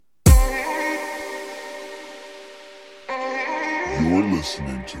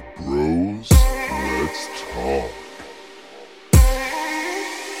listening to Bros Let's Talk.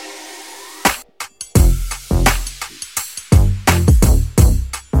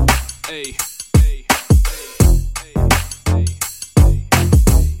 Hey.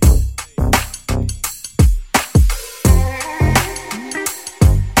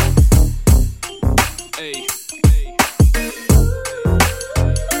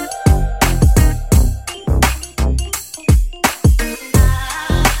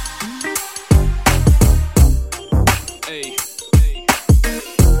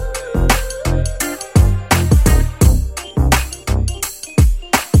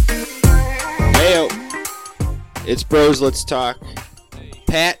 It's Bros Let's Talk.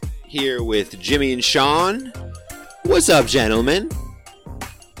 Pat here with Jimmy and Sean. What's up, gentlemen?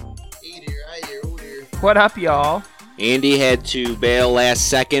 Hey dear, hi dear, oh dear. What up, y'all? Andy had to bail last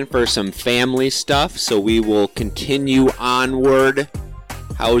second for some family stuff, so we will continue onward.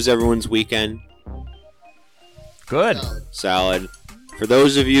 How was everyone's weekend? Good. Solid. For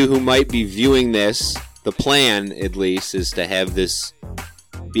those of you who might be viewing this, the plan, at least, is to have this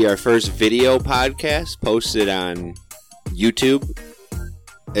be our first video podcast posted on YouTube,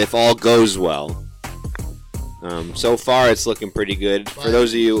 if all goes well. So far, it's looking pretty good. For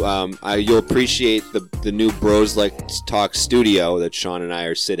those of you, you'll appreciate the new Bros Let's Talk studio that Sean and I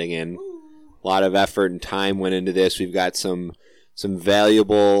are sitting in. A lot of effort and time went into this. We've got some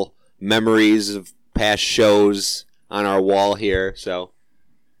valuable memories of past shows on our wall here, so...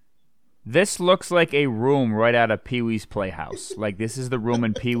 This looks like a room right out of Pee-wee's Playhouse. Like, this is the room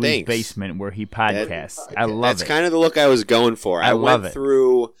in Pee-wee's basement where he podcasts. I love it. That's kind of the look I was going for. I love went it.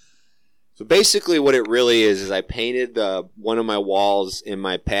 through... So basically what it really is I painted one of my walls in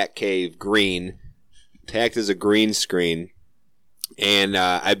my Pat Cave green, tagged as a green screen, and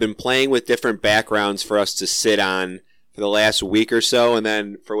I've been playing with different backgrounds for us to sit on for the last week or so, and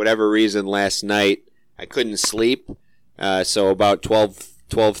then for whatever reason last night I couldn't sleep, so about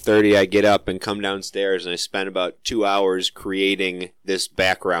 12:30 I get up and come downstairs and I spend about 2 hours creating this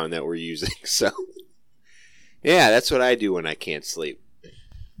background that we're using. So, yeah, that's what I do when I can't sleep.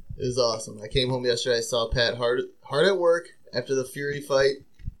 It was awesome. I came home yesterday. I saw Pat hard at work after the Fury fight.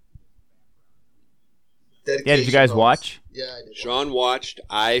 Yeah, did you guys watch? Yeah, I did. Sean watched.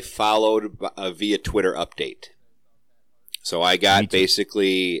 I followed via Twitter update. So I got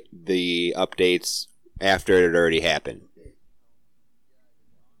basically the updates after it had already happened.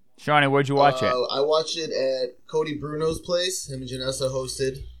 Shawnee, where'd you watch it? I watched it at Cody Bruno's place. Him and Janessa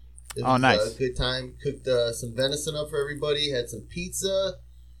hosted. It was nice. A good time. Cooked some venison up for everybody. Had some pizza,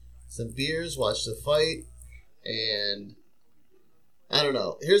 some beers, watched the fight, and I don't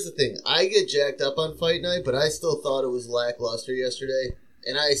know. Here's the thing. I get jacked up on fight night, but I still thought it was lackluster yesterday,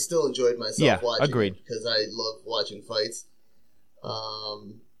 and I still enjoyed myself watching agreed. it because I love watching fights.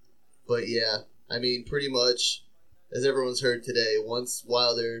 But yeah, I mean, pretty much, as everyone's heard today, once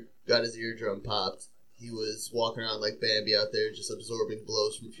Wilder got his eardrum popped, he was walking around like Bambi out there just absorbing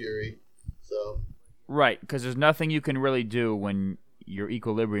blows from Fury. So Right, because there's nothing you can really do when your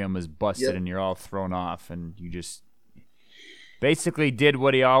equilibrium is busted and you're all thrown off, and you just basically did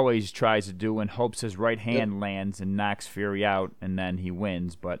what he always tries to do and hopes his right hand lands and knocks Fury out, and then he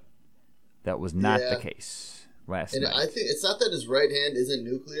wins, but that was not the case last night. I think it's not that his right hand isn't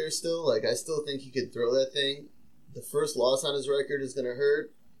nuclear still. Like, I still think he could throw that thing. The first loss on his record is going to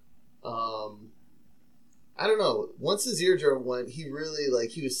hurt. I don't know. Once his eardrum went, he really,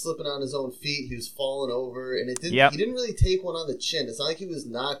 he was slipping on his own feet. He was falling over, and he didn't really take one on the chin. It's not like he was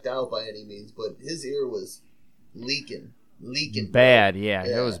knocked out by any means, but his ear was leaking. Bad, yeah.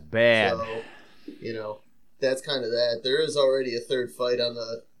 It was bad. So, that's kind of that. There is already a third fight on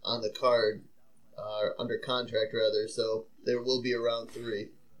the card, under contract rather, so there will be a round 3.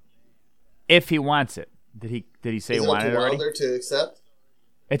 If he wants it. Did he say he wanted it already? Wilder to accept?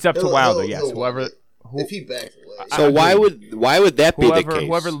 it's up to Wilder, yes. If he backs away. So why would that be the case?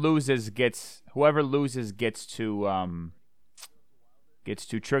 Whoever loses gets to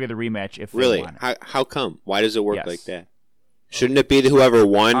trigger the rematch if really? They want it. How come? Why does it work like that? Shouldn't it be that whoever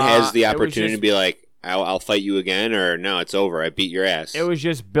won has the opportunity to be like, I'll fight you again, or no, it's over. I beat your ass. It was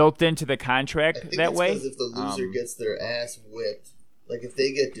just built into the contract that way. Because if the loser gets their ass whipped, like if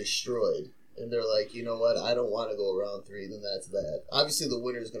they get destroyed, and they're like, you know what, I don't want to go round 3, then that's that. Obviously, the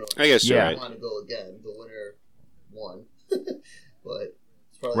winner's going to. I guess you're right. Want to go again. The winner won, but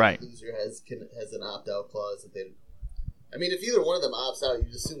it's probably the loser has an opt-out clause that they. I mean, if either one of them opts out,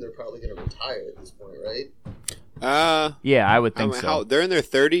 you assume they're probably going to retire at this point, right? Yeah, I would think so. They're in their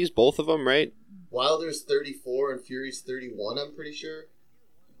 30s, both of them, right? Wilder's 34 and Fury's 31, I'm pretty sure.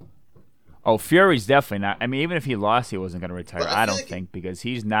 Oh, Fury's definitely not. I mean, even if he lost, he wasn't going to retire. I don't think, because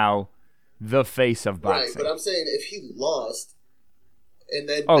he's now the face of boxing. Right, but I'm saying if he lost and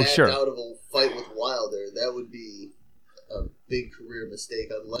then backed out of a fight with Wilder, that would be a big career mistake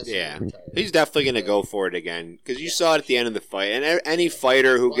unless he retired. He's definitely going to go for it again, because you saw it at the end of the fight. And any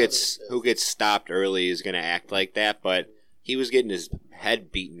fighter who gets stopped early is going to act like that, but he was getting his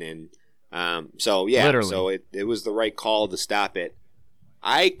head beaten in. Literally. So it was the right call to stop it.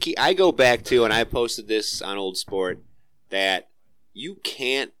 I go back to, and I posted this on Old Sport, that you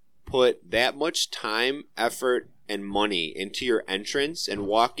can't put that much time, effort, and money into your entrance and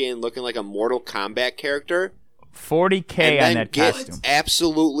walk in looking like a Mortal Kombat character. $40K on that costume.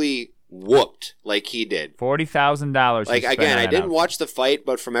 Absolutely whooped like he did. $40,000. Like, again, I didn't watch the fight,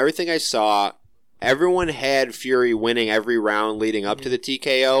 but from everything I saw, everyone had Fury winning every round leading up to the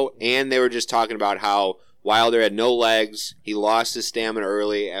TKO, and they were just talking about how Wilder had no legs. He lost his stamina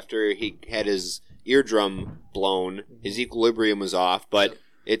early after he had his eardrum blown. His equilibrium was off, but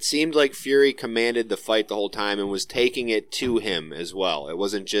it seemed like Fury commanded the fight the whole time and was taking it to him as well. It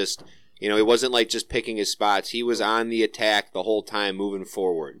wasn't just, it wasn't like just picking his spots. He was on the attack the whole time, moving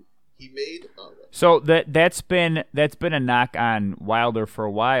forward. He made. So that's been a knock on Wilder for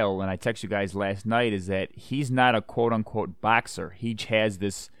a while, and I texted you guys last night, is that he's not a quote unquote boxer. He has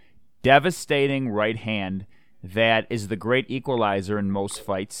this devastating right hand that is the great equalizer in most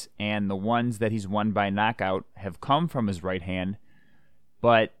fights, and the ones that he's won by knockout have come from his right hand.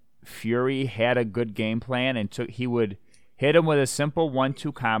 But Fury had a good game plan, and he would hit him with a simple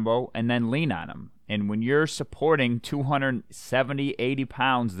 1-2 combo and then lean on him. And when you're supporting 270, 80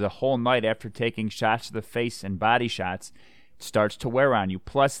 pounds the whole night after taking shots to the face and body shots, it starts to wear on you.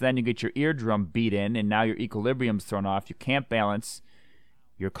 Plus, then you get your eardrum beat in, and now your equilibrium's thrown off. You can't balance.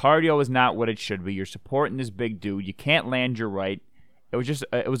 Your cardio is not what it should be. You're supporting this big dude. You can't land your right. It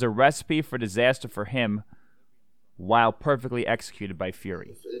was a recipe for disaster for him, while perfectly executed by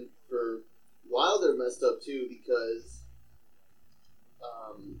Fury. For Wilder messed up too, because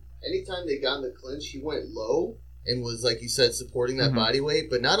anytime they got in the clinch, he went low and was, like you said, supporting that body weight.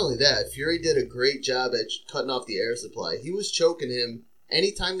 But not only that, Fury did a great job at cutting off the air supply. He was choking him.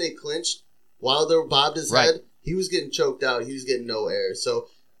 Anytime they clinched, Wilder bobbed his head, he was getting choked out. He was getting no air. So,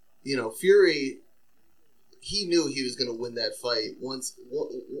 Fury, he knew he was going to win that fight.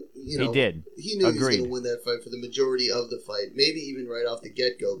 He did. He knew he was going to win that fight for the majority of the fight. Maybe even right off the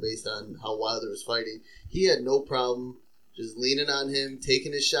get-go, based on how Wilder was fighting. He had no problem just leaning on him,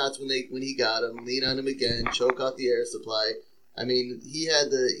 taking his shots when he got him, lean on him again, choke out the air supply. I mean, he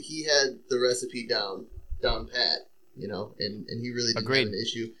had the recipe down pat, and he really didn't have an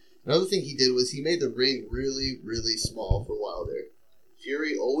issue. Another thing he did was he made the ring really, really small for Wilder.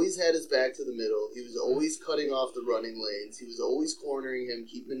 Fury always had his back to the middle. He was always cutting off the running lanes. He was always cornering him,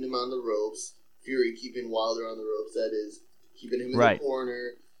 keeping him on the ropes. Fury keeping Wilder on the ropes, that is, keeping him in the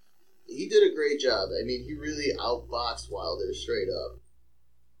corner. He did a great job. I mean, he really outboxed Wilder straight up.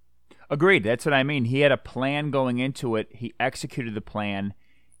 Agreed. That's what I mean. He had a plan going into it. He executed the plan,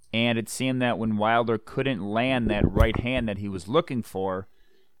 and it seemed that when Wilder couldn't land that right hand that he was looking for,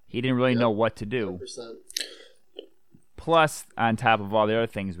 he didn't really know what to do. 100%. Plus, on top of all the other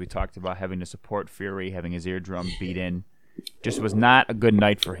things we talked about, having to support Fury, having his eardrum beat in, just was not a good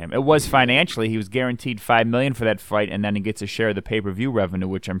night for him. It was financially. He was guaranteed $5 million for that fight, and then he gets a share of the pay-per-view revenue,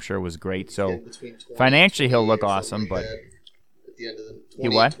 which I'm sure was great. So financially, he'll look awesome. But at the end of the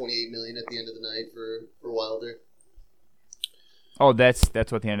 $28 million at the end of the night for Wilder. Oh, that's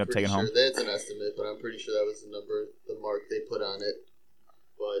what they ended up taking home. That's an estimate, but I'm pretty sure that was the mark they put on it.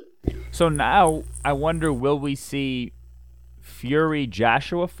 But so now I wonder, will we see Fury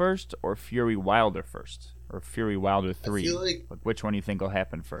Joshua first or Fury Wilder first? Or Fury Wilder 3? I feel like which one do you think will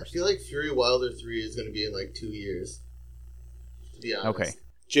happen first? I feel like Fury Wilder 3 is going to be in like 2 years, to be honest. Okay.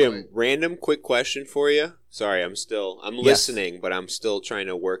 Jim, random quick question for you. Sorry, I'm listening, but I'm still trying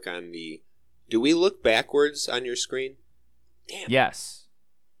to work on do we look backwards on your screen? Damn. Yes.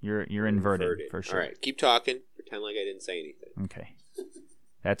 You're inverted, for sure. All right, keep talking. Pretend like I didn't say anything. Okay.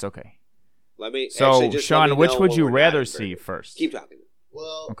 That's okay. So, Sean, which would you rather see first? Keep talking.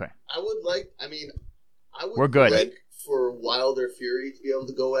 Well, okay. I would like for Wilder Fury to be able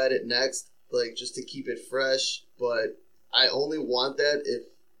to go at it next, like just to keep it fresh, but I only want that if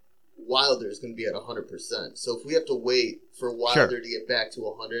Wilder is going to be at 100%. So if we have to wait for Wilder to get back to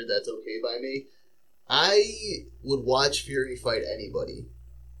 100, that's okay by me. I would watch Fury fight anybody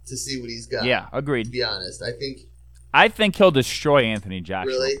to see what he's got. Yeah, agreed. To be honest, I think he'll destroy Anthony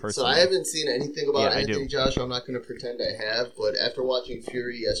Joshua. Really? Personally. So I haven't seen anything about Anthony Joshua. I'm not going to pretend I have, but after watching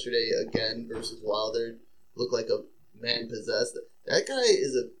Fury yesterday again versus Wilder, looked like a man possessed. That guy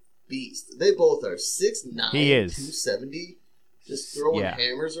is a beast. They both are 6'9", He is 270, just throwing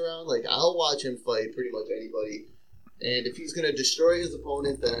hammers around. Like, I'll watch him fight pretty much anybody. And if he's going to destroy his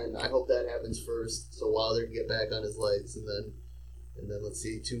opponent, then I hope that happens first, so Wilder can get back on his legs, and then let's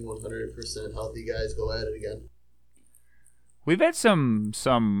see 2 100% healthy guys go at it again. We've had some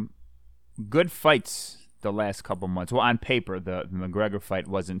good fights the last couple months. Well, on paper, the McGregor fight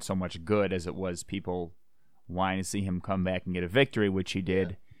wasn't so much good as it was people wanting to see him come back and get a victory, which he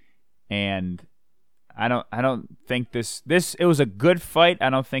did. Yeah. And I don't think this it was a good fight. I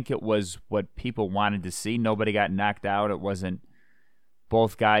don't think it was what people wanted to see. Nobody got knocked out. It wasn't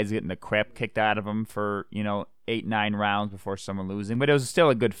both guys getting the crap kicked out of them for 8-9 rounds before someone losing. But it was still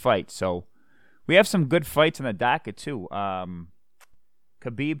a good fight. So we have some good fights on the docket too.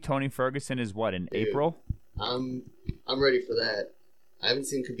 Khabib Tony Ferguson is what in April? I'm ready for that. I haven't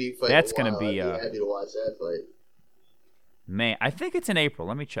seen Khabib fight. That's in a while. Gonna be. I'd be happy to watch that fight. Man, I think it's in April.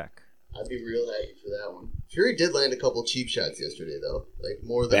 Let me check. I'd be real happy for that one. Fury did land a couple cheap shots yesterday, though. Like,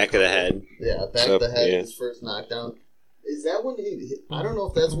 more than back of the head. Yeah, back of the head. His first knockdown. Is that when I don't know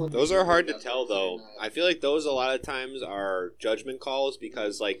if that's when. Those are hard to tell, though. I feel like those a lot of times are judgment calls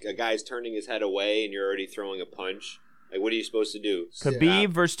because, like, a guy's turning his head away and you're already throwing a punch. Like, what are you supposed to do? Khabib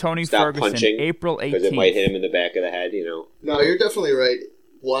versus Tony Ferguson, April 18th. Because it might hit him in the back of the head, No, you're definitely right.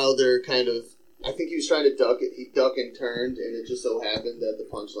 Wilder kind of. I think he was trying to duck it. He ducked and turned, and it just so happened that the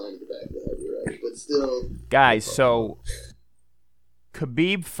punch landed in the back of the head. You're right, but still, guys. So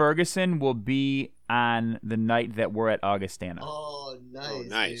Khabib Ferguson will be on the night that we're at Augustana. Oh, nice! Oh,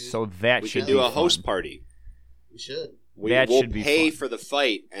 nice. So that we should do be a host fun. Party. We should. We'll pay for the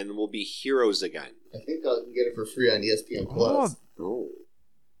fight, and we'll be heroes again. I think I can get it for free on ESPN Plus. Oh.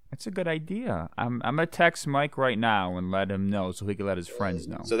 That's a good idea. I'm gonna text Mike right now and let him know so he can let his friends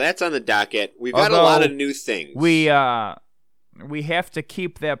know. So that's on the docket. We've got a lot of new things. We have to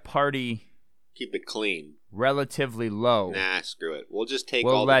keep that party clean, relatively low. Nah, screw it. We'll just take.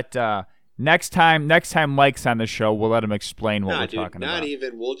 We'll let next time Mike's on the show, we'll let him explain what we're talking about. Not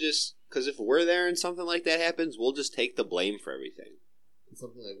even. We'll just because if we're there and something like that happens, we'll just take the blame for everything.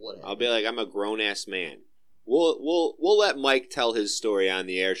 Something like what happened? I'll be like, I'm a grown ass man. We'll let Mike tell his story on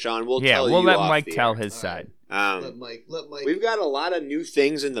the air, Sean. We'll let Mike tell his side. Let Mike. We've got a lot of new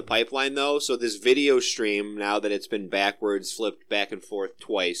things in the pipeline, though. So this video stream, now that it's been flipped back and forth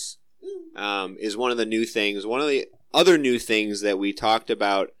twice, is one of the new things. One of the other new things that we talked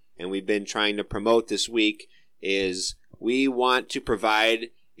about and we've been trying to promote this week is we want to provide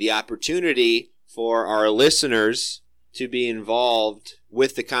the opportunity for our listeners to be involved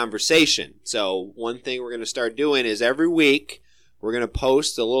with the conversation. So one thing we're going to start doing is every week we're going to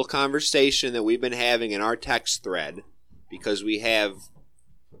post a little conversation that we've been having in our text thread because we have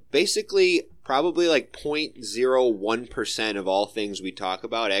basically probably like 0.01% of all things we talk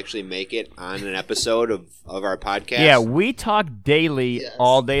about actually make it on an episode of our podcast. Yeah, we talk daily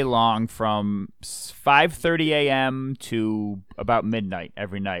all day long from 5:30 a.m. to about midnight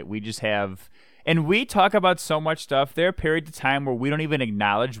every night. We just have... And we talk about so much stuff. There are periods of time where we don't even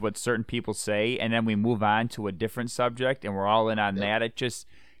acknowledge what certain people say, and then we move on to a different subject, and we're all in on that. It's just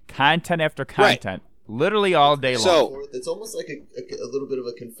content after content, literally all day long. So it's almost like a little bit of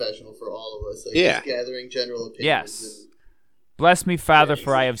a confessional for all of us. Like just gathering general opinions. Yes. Bless me, Father,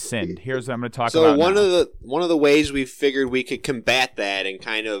 for I have sinned. Here's what I'm going to talk about. So one of the ways we figured we could combat that and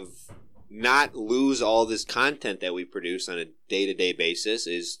kind of not lose all this content that we produce on a day-to-day basis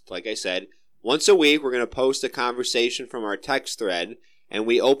is, like I said, once a week, we're going to post a conversation from our text thread, and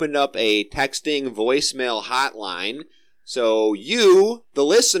we opened up a texting voicemail hotline, so you, the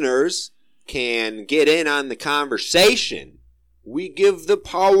listeners, can get in on the conversation. We give the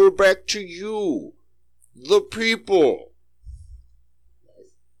power back to you, the people.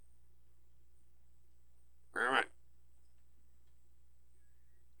 All right.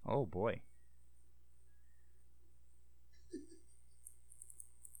 Oh, boy.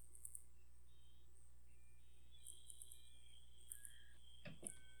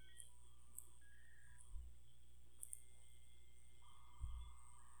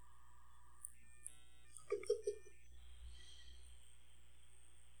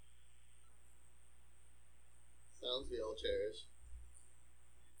 Sounds we all cherish.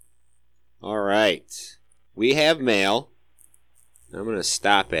 All right. We have mail. I'm going to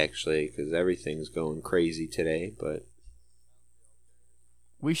stop, actually, because everything's going crazy today, but...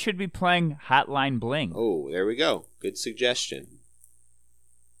 We should be playing Hotline Bling. Oh, there we go. Good suggestion.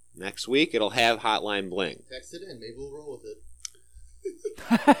 Next week, it'll have Hotline Bling. Text it in. Maybe we'll roll with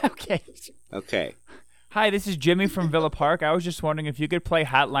it. Okay. Okay. Hi, this is Jimmy from Villa Park. I was just wondering if you could play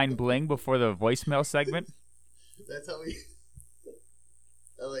Hotline Bling before the voicemail segment. That's how we...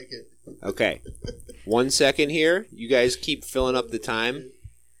 I like it. Okay. 1 second here. You guys keep filling up the time.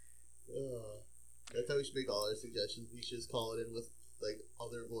 That's how we should make all our suggestions. We should just call it in with like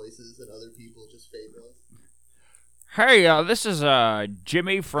other voices and other people, just fake ones. Hey, this is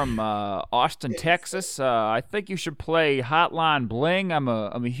Jimmy from Austin, Texas. I think you should play Hotline Bling. I'm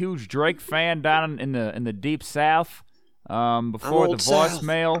a huge Drake fan down in the deep South. Before the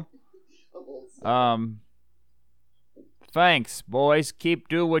voicemail. Thanks, boys. Keep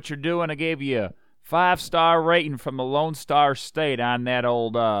doing what you're doing. I gave you a 5-star rating from the Lone Star State on that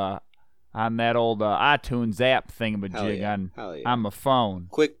old iTunes app thingamajig on my phone.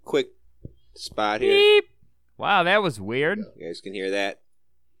 Quick spot here. Beep. Wow, that was weird. You guys can hear that?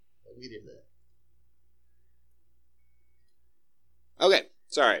 We did that. Okay,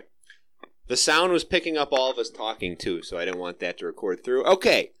 sorry. The sound was picking up all of us talking too, so I didn't want that to record through.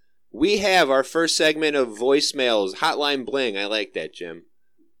 Okay, we have our first segment of voicemails, Hotline Bling. I like that, Jim.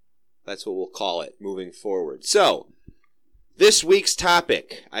 That's what we'll call it moving forward. So, this week's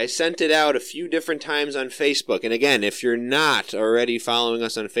topic, I sent it out a few different times on Facebook. And again, if you're not already following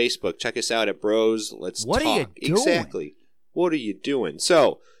us on Facebook, check us out at Bros Let's Talk. What are you doing? Exactly. What are you doing?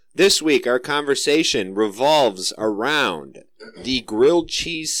 So, this week our conversation revolves around the grilled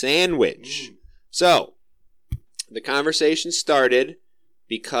cheese sandwich. So, the conversation started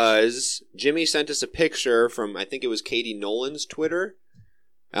because Jimmy sent us a picture from, I think it was Katie Nolan's Twitter.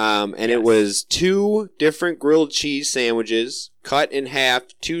 And yes. It was 2 different grilled cheese sandwiches cut in half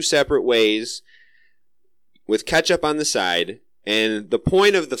 2 separate ways with ketchup on the side. And the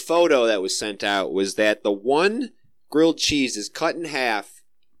point of the photo that was sent out was that the one grilled cheese is cut in half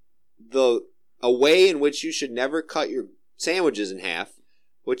a way in which you should never cut your sandwiches in half,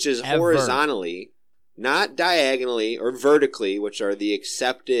 which is horizontally, not diagonally or vertically, which are the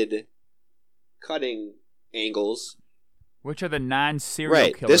accepted cutting angles. Which are the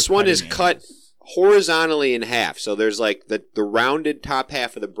non-serial killer This one is angles. Cut horizontally in half. So there's like the rounded top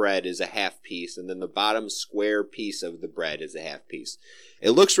half of the bread is a half piece, and then the bottom square piece of the bread is a half piece.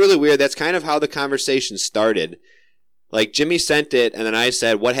 It looks really weird. That's kind of how the conversation started. Like, Jimmy sent it, and then I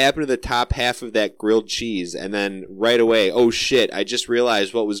said, what happened to the top half of that grilled cheese? And then right away, oh shit, I just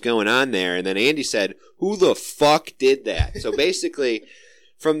realized what was going on there. And then Andy said, who the fuck did that? So basically,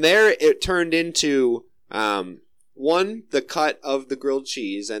 from there, it turned into... 1, the cut of the grilled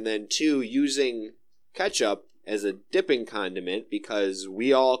cheese, and then 2, using ketchup as a dipping condiment, because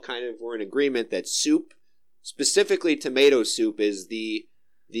we all kind of were in agreement that soup, specifically tomato soup, is the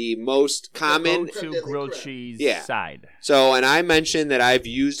most common go-to grilled cheese side. So, and I mentioned that I've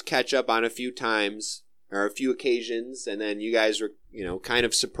used ketchup on a few times, or a few occasions, and then you guys were, kind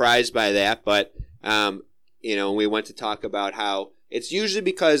of surprised by that, but, we went to talk about how it's usually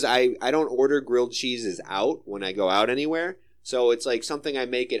because I don't order grilled cheeses out when I go out anywhere. So it's like something I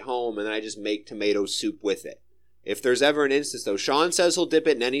make at home, and then I just make tomato soup with it. If there's ever an instance, though, Sean says he'll dip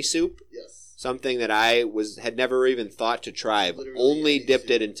it in any soup. Yes. Something that I had never even thought to try. I've only dipped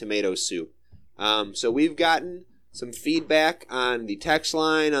it in tomato soup. So we've gotten some feedback on the text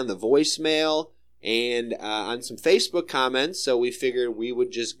line, on the voicemail, and on some Facebook comments. So we figured we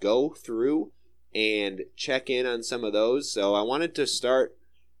would just go through and check in on some of those. So I wanted to start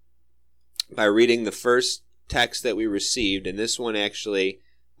by reading the first text that we received, and this one actually,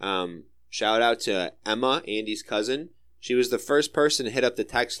 shout out to Emma, Andy's cousin. She was the first person to hit up the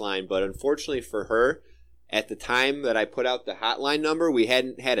text line, but unfortunately for her, at the time that I put out the hotline number, we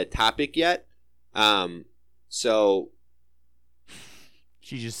hadn't had a topic yet. So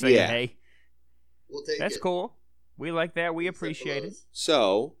she's just saying, hey, we'll take that's it. Cool. We like that. We appreciate it.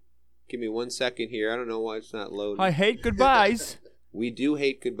 So, give me 1 second here. I don't know why it's not loading. I hate goodbyes. We do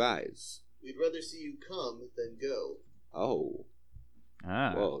hate goodbyes. We'd rather see you come than go. Oh.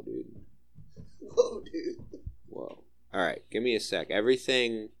 Ah. Whoa, dude. Whoa, dude. Whoa. All right, give me a sec.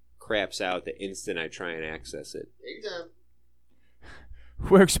 Everything craps out the instant I try and access it. Anytime.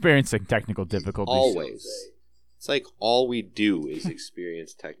 We're experiencing technical difficulties. Always. It's like all we do is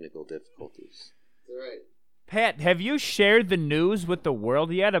experience technical difficulties. All right. Pat, have you shared the news with the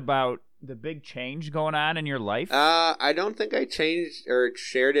world yet about the big change going on in your life? I don't think I changed or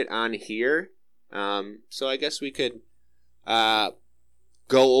shared it on here. So I guess we could go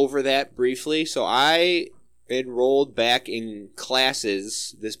over that briefly. So I enrolled back in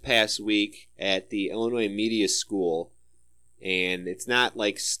classes this past week at the Illinois Media School. And it's not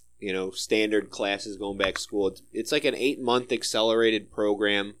like, standard classes going back to school. It's like an 8-month accelerated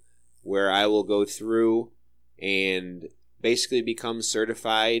program where I will go through and basically become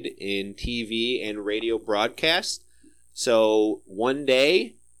certified in TV and radio broadcast. So one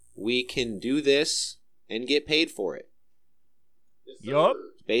day we can do this and get paid for it. Yup.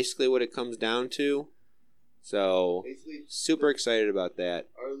 It's basically what it comes down to. So, Basically, super excited about that.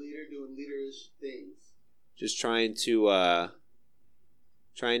 Our leader doing leaderish things. Just trying to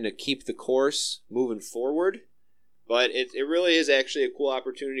keep the course moving forward. But it really is actually a cool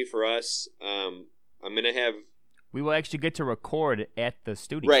opportunity for us. I'm going to have... We will actually get to record at the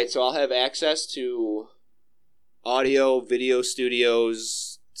studio. Right, so I'll have access to audio, video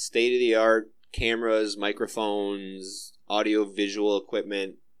studios, state-of-the-art cameras, microphones, audio-visual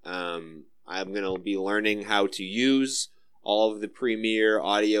equipment. I'm going to be learning how to use all of the Premiere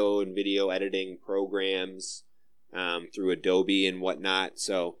audio and video editing programs through Adobe and whatnot.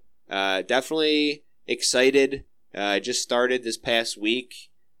 So definitely excited. I just started this past week.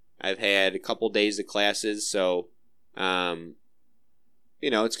 I've had a couple days of classes, so it's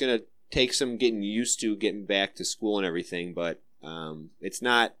going to take some getting used to getting back to school and everything, but it's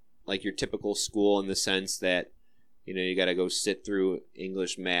not like your typical school in the sense that you got to go sit through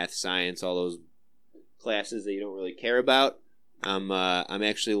English, math, science, all those classes that you don't really care about. I'm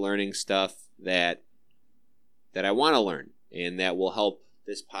actually learning stuff that I want to learn, and that will help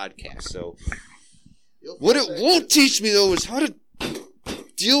this podcast. So what it won't teach me, though, is how to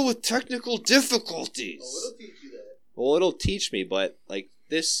deal with technical difficulties. Oh, it'll teach you that. Well, it'll teach me, but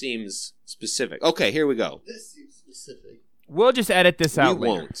this seems specific. Okay, here we go. This seems specific. We'll just edit this out We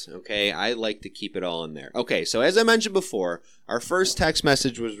later. won't, okay? I like to keep it all in there. Okay, so as I mentioned before, our first text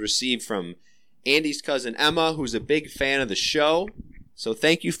message was received from Andy's cousin Emma, who's a big fan of the show. So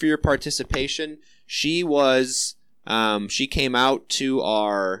thank you for your participation. She came out to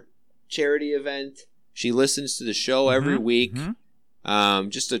our charity event. She listens to the show every week.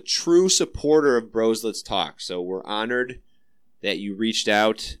 Just a true supporter of Bros Let's Talk. So we're honored that you reached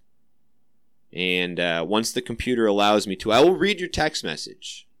out. And once the computer allows me to, I will read your text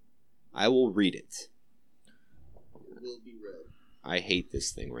message. I will read it. It will be read. I hate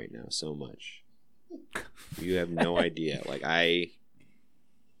this thing right now so much. You have no idea. I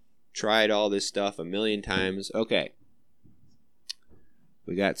tried all this stuff a million times. Okay.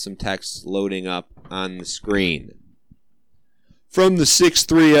 We got some text loading up on the screen. From the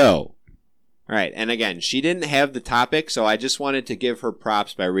 630. All right, and again, she didn't have the topic, so I just wanted to give her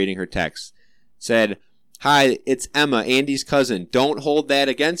props by reading her text. Said, "Hi, it's Emma, Andy's cousin. Don't hold that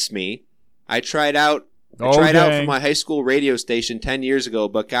against me. I tried out for my high school radio station 10 years ago,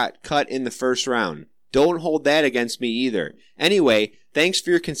 but got cut in the first round. Don't hold that against me either. Anyway, thanks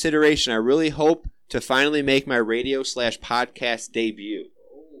for your consideration. I really hope to finally make my radio/podcast debut.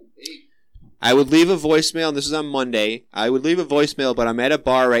 I would leave a voicemail, and this is on Monday. I would leave a voicemail, but I'm at a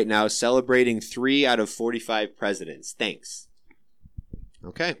bar right now celebrating 3 out of 45 presidents. Thanks."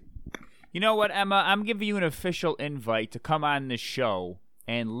 Okay. You know what, Emma? I'm giving you an official invite to come on the show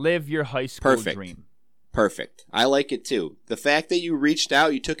and live your high school dream. Perfect. I like it too. The fact that you reached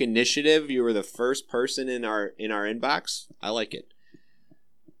out, you took initiative, you were the first person in our inbox. I like it.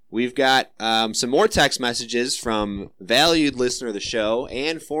 We've got some more text messages from valued listener of the show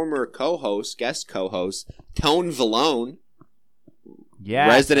and former guest co-host, Tone Vallone,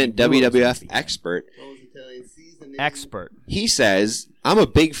 resident WWF expert. Expert. He says, "I'm a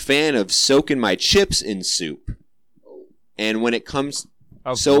big fan of soaking my chips in soup." And when it comes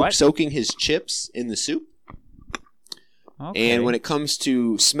soaking his chips in the soup. Okay. And when it comes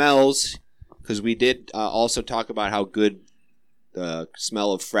to smells, because we did also talk about how good the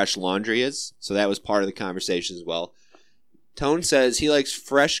smell of fresh laundry is. So that was part of the conversation as well. Tone says he likes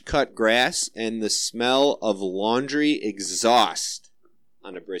fresh cut grass and the smell of laundry exhaust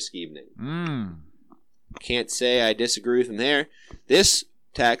on a brisk evening. Can't say I disagree with him there. This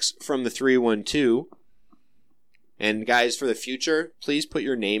text from the 312. And guys, for the future, please put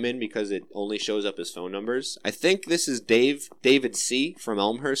your name in because it only shows up as phone numbers. I think this is David C. from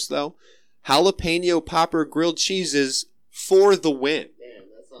Elmhurst, though. Jalapeno popper grilled cheeses for the win. Damn,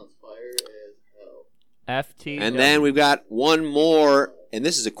 that sounds fire as hell. FT. And then we've got one more, and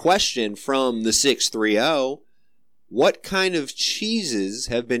this is a question from the 630. What kind of cheeses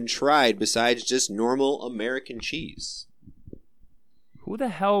have been tried besides just normal American cheese? Who the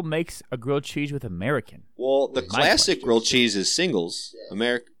hell makes a grilled cheese with American? Well, the classic grilled cheese is singles.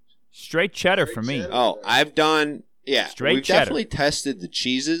 American. Straight cheddar for me. Oh, I've done. Yeah, we've definitely tested the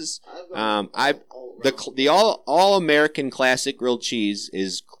cheeses. The all American classic grilled cheese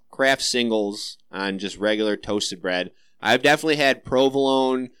is Kraft singles on just regular toasted bread. I've definitely had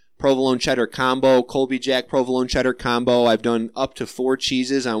provolone cheddar combo, Colby Jack provolone cheddar combo. I've done up to 4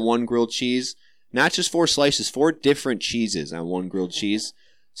 cheeses on one grilled cheese. Not just 4 slices, 4 different cheeses on one grilled cheese.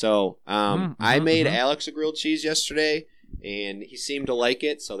 So I made Alex a grilled cheese yesterday, and he seemed to like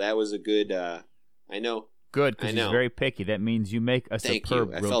it. So that was a good. I know Good, because I he's know. very picky. That means you make a Thank superb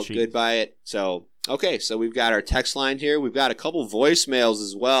you. I grilled felt cheese. good by it. So, okay, so we've got our text line here. We've got a couple voicemails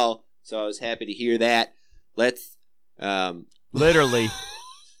as well. So I was happy to hear that. Let's Literally.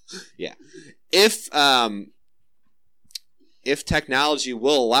 yeah. If technology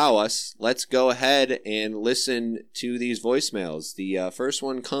will allow us, let's go ahead and listen to these voicemails. The first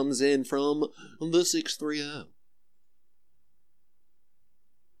one comes in from the 630.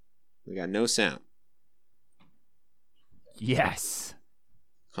 We got no sound. Yes.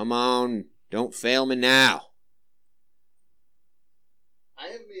 Come on, don't fail me now. I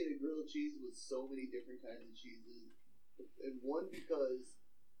have made a grilled cheese with so many different kinds of cheeses. And one,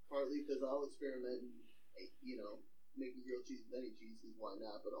 partly because I'll experiment and, making grilled cheese with any cheese, because why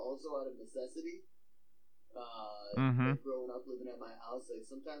not? But also out of necessity. Growing up, living at my house,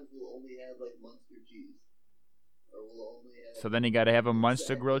 sometimes we'll only have Munster cheese. Or we'll only have... So then you got to have a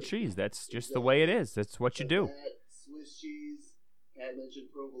Munster grilled cheese. That's just the way it is. That's what you do. Swiss cheese. Pat mentioned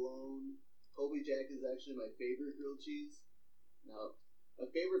provolone. Colby Jack is actually my favorite grilled cheese. Now, my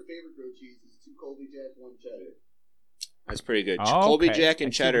favorite grilled cheese is 2 Colby Jack, 1 cheddar. That's pretty good. Oh, Colby okay. Jack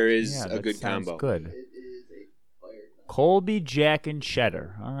and cheddar is a good sounds combo. Good. It is a fire combo. Colby Jack and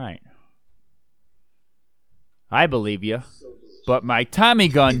cheddar. All right. I believe you, So delicious. but my Tommy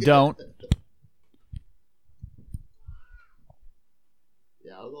gun don't.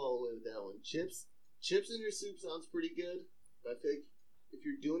 Yeah, I'll go all the way with that one. Chips in your soup sounds pretty good. But I think if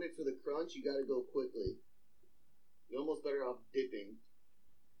you're doing it for the crunch, you got to go quickly. You're almost better off dipping.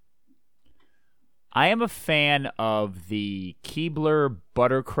 I am a fan of the Keebler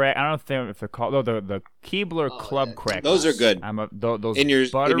butter crack. I don't know if they're called. No, the Keebler club crackers. Those are good. Those In your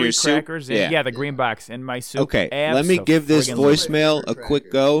buttery soup? crackers. Yeah. The green box in my soup. Okay, let me give this Abso-friggin-lutely. voicemail a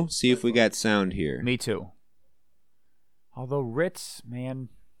quick go. See if we got sound here. Me too. Although Ritz, man,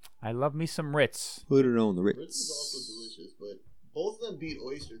 I love me some Ritz. Put it on the Ritz Ritz. is also delicious, but both of them beat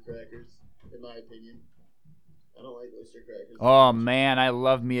oyster crackers, in my opinion. I don't like oyster crackers. Oh man, I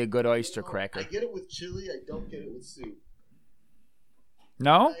love me a good oyster cracker. I get it with chili. I don't get it with soup.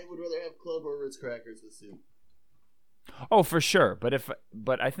 No? I would rather have club or Ritz crackers with soup. Oh, for sure.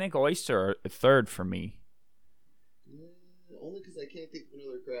 But I think oyster are third for me. Only because I can't think of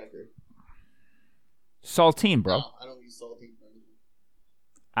another cracker. Saltine, bro. No, I don't use saltine for anything.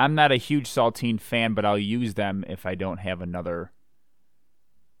 I'm not a huge saltine fan, but I'll use them if I don't have another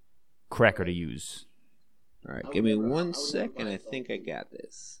cracker to use. All right, give me 1 second. I think I got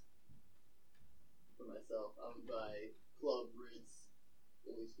this. For myself, I would buy club, Ritz,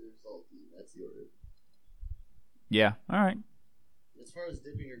 oyster, saltine. That's the order. Yeah, all right. As far as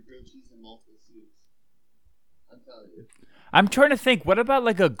dipping your grilled cheese in multiple soups, I'm telling you. I'm trying to think. What about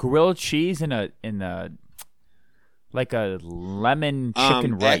like a grilled cheese in a like a lemon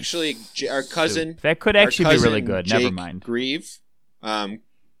chicken rice? Actually, our cousin soup? That could actually be really good. Jake Never mind. Grieve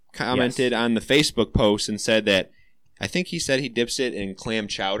commented on the Facebook post and said that I think he said he dips it in clam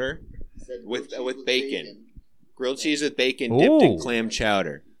chowder with bacon. Grilled cheese with bacon dipped in Ooh. clam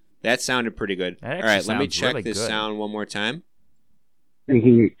chowder. That sounded pretty good. That All actually right, let me sounds check really this good. sound one more time.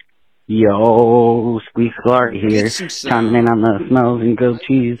 Yo, Squeeze Clark here, Get some sound. chiming in on the smells and grilled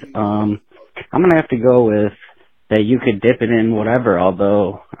cheese. I'm gonna have to go with that you could dip it in whatever,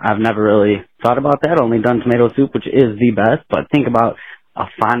 although I've never really thought about that, only done tomato soup, which is the best, but think about a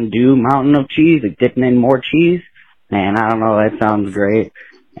fondue mountain of cheese, like dipping in more cheese. Man, I don't know, that sounds great.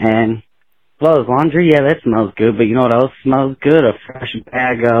 And clothes, laundry, yeah, that smells good, but you know what else smells good? A fresh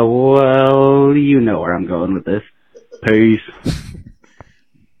bag of, well, you know where I'm going with this. Peace.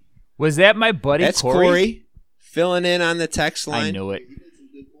 Was that my buddy That's Corey filling in on the text line. I knew it.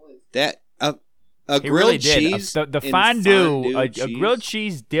 That a He grilled really did. cheese. The in fondue, a cheese. grilled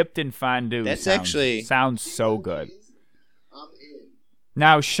cheese dipped in fondue. That's sounds so good. I'm in.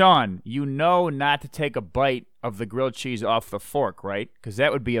 Now, Sean, you know not to take a bite of the grilled cheese off the fork, right? Because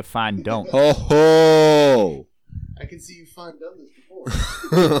that would be a fondue. Ho ho! I can see you done this before.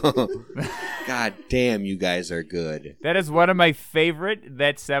 God damn, you guys are good. That is one of my favorite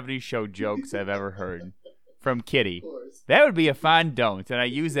That 70s Show jokes I've ever heard from Kitty. Of course. That would be a fondue, and I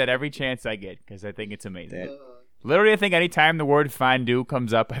use that every chance I get because I think it's amazing. That- Literally, I think anytime the word fondue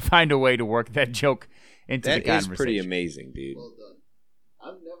comes up, I find a way to work that joke into the That conversation. is pretty amazing, dude. Well done.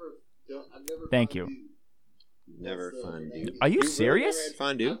 I've never Thank you. fondued. Never That's, fondue. Are you really serious? never had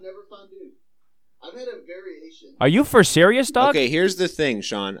fondue? I've never fondued. I've had a variation. Are you for serious, dog? Okay, here's the thing,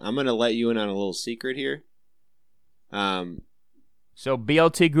 Sean. I'm gonna let you in on a little secret here. So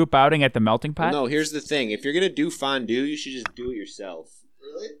BLT group outing at the melting pot? No, here's the thing. If you're gonna do fondue, you should just do it yourself.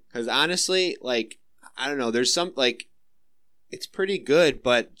 Really? Because honestly, like, I don't know. There's some, like, it's pretty good,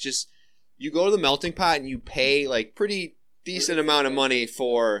 but just you go to the melting pot and you pay like pretty decent amount of money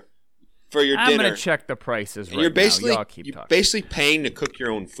for your dinner. I'm gonna check the prices right you're basically, now. Y'all keep talking. basically paying to cook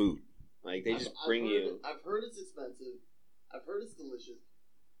your own food. Like they just bring you. I've heard it's expensive. I've heard it's delicious.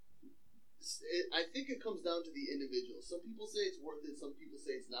 I think it comes down to the individual. Some people say it's worth it. Some people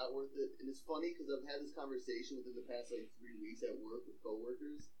say it's not worth it. And it's funny because I've had this conversation within the past 3 weeks at work with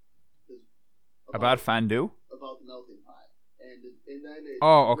coworkers. About fondue? About the melting pot. And then it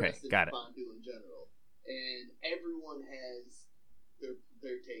okay, got it. Fondue in general. And everyone has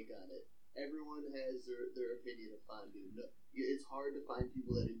their take on it. Everyone has their opinion of fondue. It's hard to find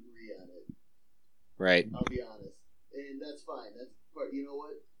people that agree on it. Right. I'll be honest. And that's fine. That's part. You know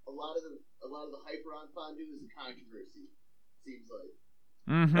what? A lot of the hype around fondue is a controversy. Seems like.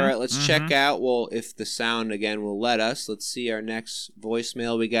 Mm-hmm. All right, let's check out. Well, if the sound again will let us, let's see our next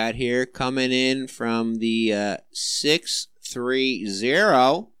voicemail we got here coming in from the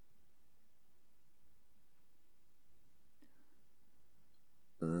 630.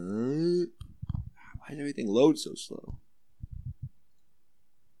 Why does everything load so slow?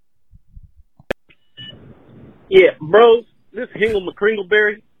 Yeah, bros, this is Hingle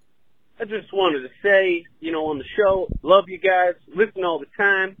McCringleberry. I just wanted to say, on the show, love you guys, listen all the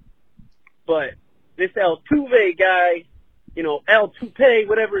time, but this Altuve guy, Altuve,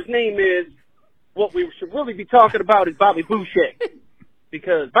 whatever his name is, what we should really be talking about is Bobby Boucher.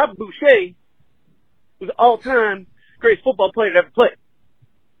 Because Bobby Boucher was an all-time greatest football player to ever play.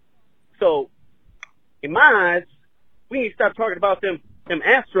 So, in my eyes, we need to stop talking about them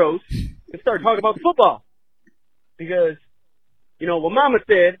Astros and start talking about the football. Because, what Mama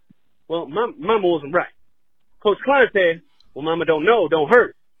said, well, Mama wasn't right. Coach Klein said, well, Mama don't know, don't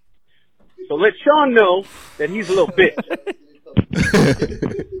hurt. So let Sean know that he's a little bitch.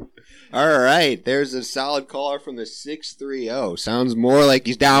 All right, there's a solid caller from the 630. Sounds more like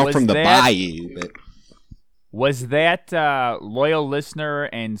he's down from the bayou. But was that loyal listener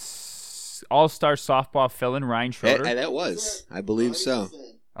and all-star softball fill-in Ryan Schroeder? That was. I believe so.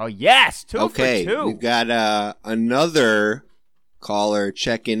 Oh, yes, 2 for 2. We've got another caller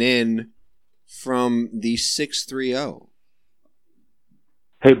checking in from the 630.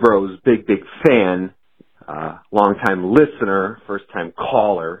 Hey, bros, big fan, long-time listener, first-time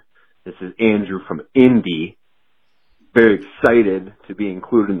caller. This is Andrew from Indy. Very excited to be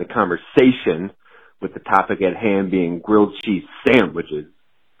included in the conversation with the topic at hand being grilled cheese sandwiches.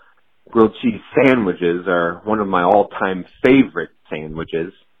 Grilled cheese sandwiches are one of my all-time favorite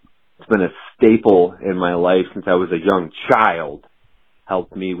sandwiches. It's been a staple in my life since I was a young child.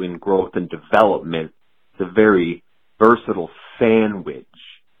 Helped me in growth and development. It's a very versatile sandwich.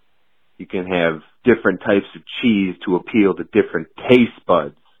 You can have different types of cheese to appeal to different taste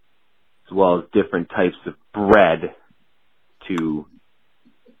buds, as well as different types of bread to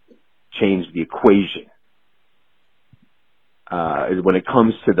change the equation. When it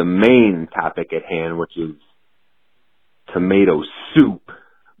comes to the main topic at hand, which is tomato soup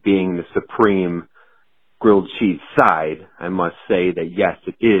being the supreme grilled cheese side, I must say that yes,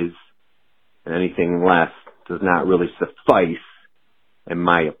 it is, and anything less does not really suffice, in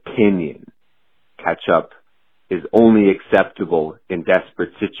my opinion. Ketchup is only acceptable in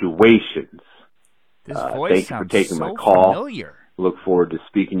desperate situations. This voice thank you for taking so my call. Familiar. Look forward to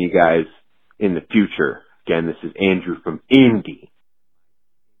speaking to you guys in the future. Again, this is Andrew from Indy.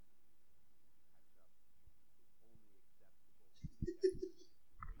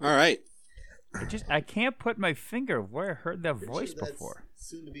 All right. I can't put my finger where I heard that voice before.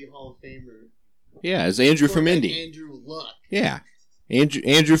 Soon to be Hall of Famer. Yeah, it's Andrew from Indy. Andrew Luck. Yeah.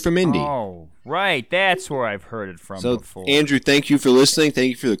 Andrew from Indy. Oh, right. That's where I've heard it from before. Andrew, thank you for listening. Thank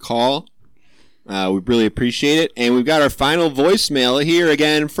you for the call. We really appreciate it. And we've got our final voicemail here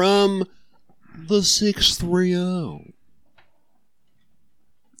again from the 630.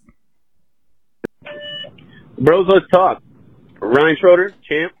 Bros, let's talk. Ryan Schroeder,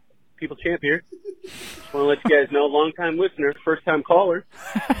 people champ here. Just want to let you guys know, long-time listener, first-time caller.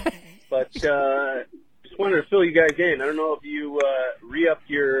 But just wanted to fill you guys in. I don't know if you re-upped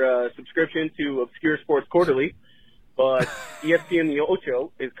your subscription to Obscure Sports Quarterly, but ESPN The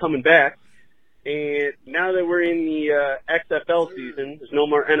Ocho is coming back. And now that we're in the XFL season, there's no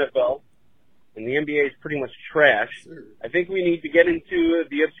more NFL, and the NBA is pretty much trash. I think we need to get into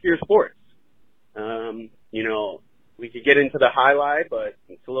the obscure sports. We could get into the highlight, but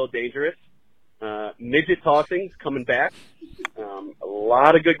it's a little dangerous. Midget tossing's coming back. A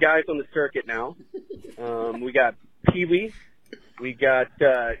lot of good guys on the circuit now. We got Pee-wee. We got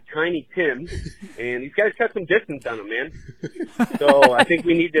Tiny Tim. And these guys got some distance on them, man. So I think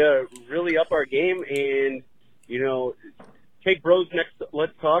we need to really up our game and, take Bros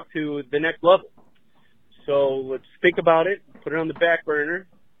Let's Talk to the next level. So let's think about it, put it on the back burner,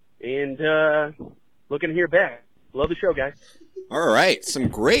 and looking to hear back. Love the show, guys. All right, some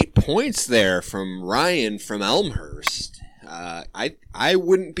great points there from Ryan from Elmhurst. I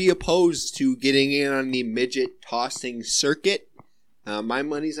wouldn't be opposed to getting in on the midget tossing circuit. My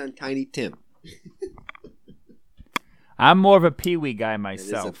money's on Tiny Tim. I'm more of a Pee-wee guy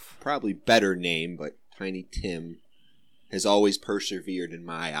myself. It is a probably better name, but Tiny Tim has always persevered in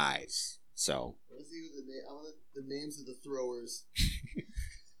my eyes. So. Let's see the names of the throwers.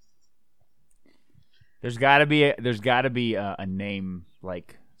 There's got to be a name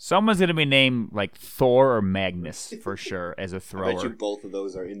like someone's gonna be named like Thor or Magnus for sure as a thrower. I bet you both of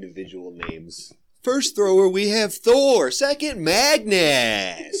those are individual names. First thrower we have Thor. Second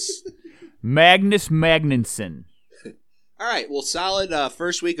Magnus. Magnus Magnuson. All right, well, solid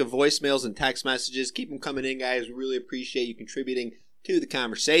first week of voicemails and text messages. Keep them coming in, guys. We really appreciate you contributing to the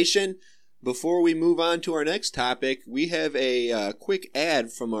conversation. Before we move on to our next topic, we have a quick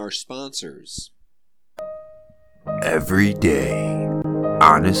ad from our sponsors. Every day,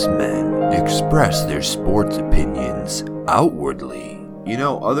 honest men express their sports opinions outwardly. You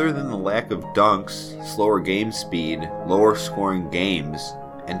know, other than the lack of dunks, slower game speed, lower scoring games,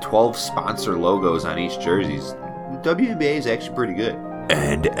 and 12 sponsor logos on each jerseys, the WNBA is actually pretty good.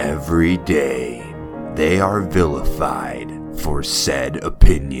 And every day, they are vilified for said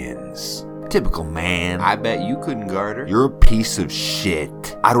opinions. Typical man. I bet you couldn't guard her. You're a piece of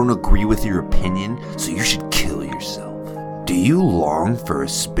shit. I don't agree with your opinion, so you should kill yourself. Do you long for a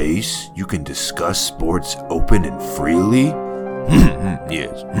space you can discuss sports open and freely?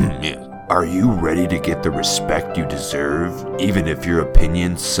 Yes, yes. Are you ready to get the respect you deserve, even if your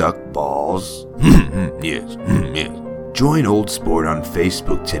opinions suck balls? Yes, yes. Join Old Sport on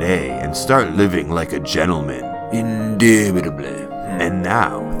Facebook today and start living like a gentleman. Indubitably. And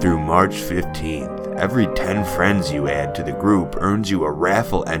now, through March 15th, every 10 friends you add to the group earns you a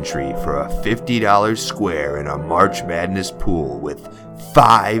raffle entry for a $50 square in a March Madness pool with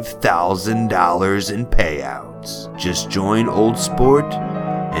 $5,000 in payouts. Just join Old Sport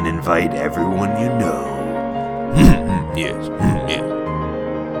and invite everyone you know. Yes, yes.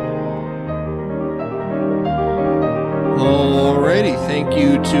 Alrighty, thank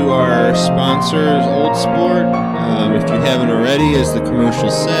you to our sponsors, Old Sport. If you haven't already, as the commercial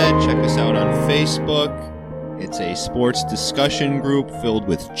said, check us out on Facebook. It's a sports discussion group filled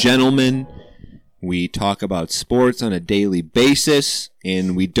with gentlemen. We talk about sports on a daily basis,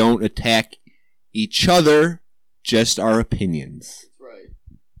 and we don't attack each other, just our opinions. That's right.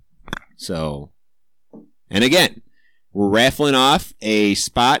 So, and again, we're raffling off a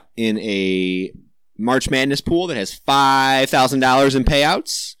spot in a March Madness pool that has $5,000 in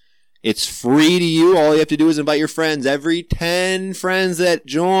payouts. It's free to you. All you have to do is invite your friends. Every 10 friends that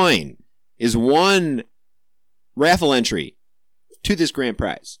join is one raffle entry to this grand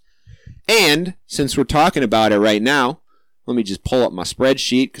prize. And since we're talking about it right now, let me just pull up my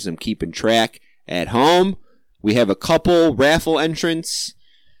spreadsheet because I'm keeping track at home. We have a couple raffle entrants.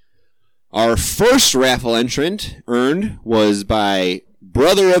 Our first raffle entrant earned was by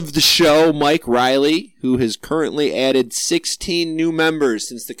brother of the show, Mike Riley, who has currently added 16 new members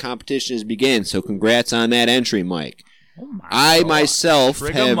since the competition has begun. So congrats on that entry, Mike. I myself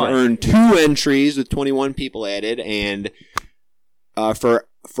have earned 2 entries with 21 people added, and for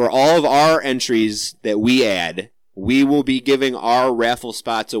all of our entries that we add, we will be giving our raffle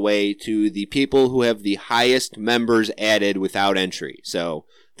spots away to the people who have the highest members added without entry. So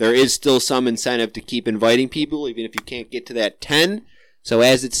there is still some incentive to keep inviting people, even if you can't get to that 10. So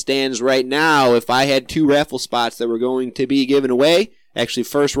as it stands right now, if I had 2 raffle spots that were going to be given away, actually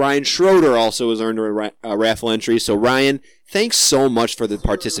first Ryan Schroeder also has earned a raffle entry. So Ryan, thanks so much for the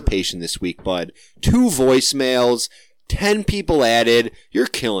participation this week, bud. 2 voicemails, 10 people added. You're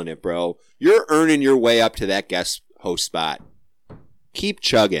killing it, bro. You're earning your way up to that guest host spot. Keep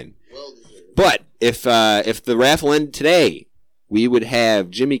chugging. But if the raffle ended today, we would have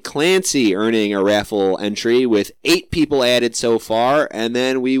Jimmy Clancy earning a raffle entry with 8 people added so far, and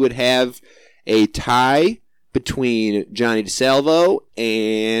then we would have a tie between Johnny DeSalvo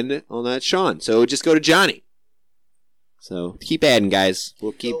and that's Sean. So just go to Johnny. So keep adding, guys.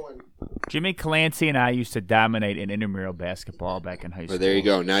 We'll keep. Jimmy Clancy and I used to dominate in intramural basketball back in high school. Well, there you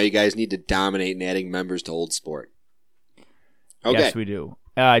go. Now you guys need to dominate in adding members to Old Sport. Okay. Yes, we do.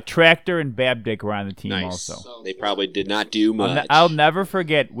 Tractor and Babdick were on the team also. They probably did not do much. I'll never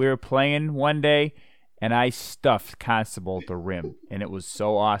forget, we were playing one day, and I stuffed Constable at the rim, and it was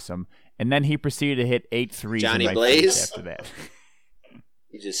so awesome. And then he proceeded to hit 8 threes Johnny right Blaze after that.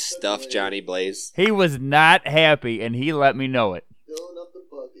 He just stuffed Johnny Blaze. He was not happy, and he let me know it. Filling up the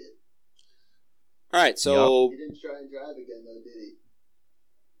bucket. All right, so He didn't try and drive again, though, did he?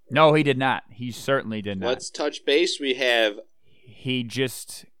 No, he did not. He certainly did not. let's touch base. We have He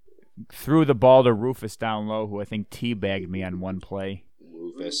just threw the ball to Rufus down low, who I think teabagged me on one play.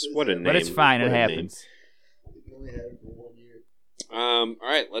 Rufus. What a name. But it's fine. What It a name. happens. We only had him for 1 year. All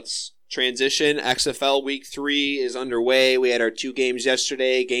right, let's transition. XFL Week 3 is underway. We had our 2 games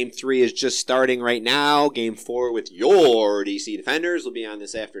yesterday. Game 3 is just starting right now. Game 4 with your DC Defenders will be on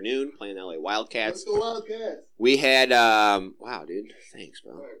this afternoon, playing the LA Wildcats. Let's go Wildcats. We had, wow, dude, thanks,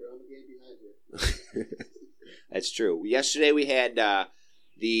 bro. All right, bro. I'm the game behind you. That's true. Yesterday we had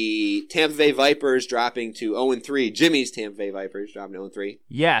the Tampa Bay Vipers dropping to 0-3. Jimmy's Tampa Bay Vipers dropping to 0-3.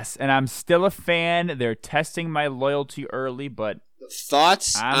 Yes, and I'm still a fan. They're testing my loyalty early, but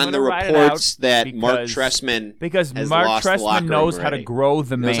Thoughts I'm on the gonna ride it reports out that Mark because- Trestman because has Mark lost the locker Trestman room knows how to already. grow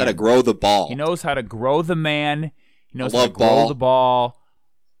the He man. knows how to grow the ball. He knows how to grow the man. He knows I how to love grow ball. the ball.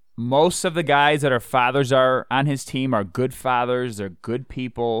 Most of the guys that are fathers are on his team are good fathers. They're good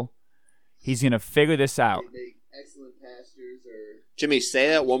people. He's going to figure this out. They make excellent pastures or... Jimmy, say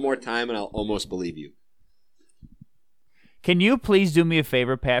that one more time and I'll almost believe you. Can you please do me a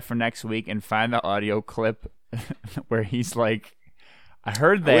favor, Pat, for next week and find the audio clip where he's like, I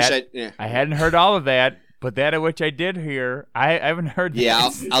heard I wish that. I hadn't heard all of that, but that of which I did hear, I haven't heard that. Yeah,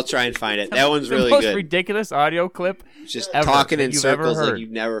 I'll try and find it. That one's the really most good. ridiculous audio clip Just ever talking that in you've ever circles like heard.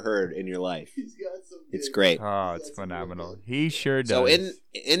 you've never heard in your life. He's got some It's good- great. Oh, it's phenomenal. He sure does. So in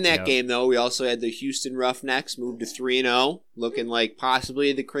that Yep. game, though, we also had the Houston Roughnecks move to 3-0, looking like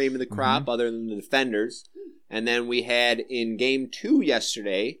possibly the cream of the crop other than the Defenders. And then we had in Game 2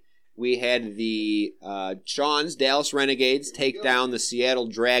 yesterday, we had the Sean's Dallas Renegades take down the Seattle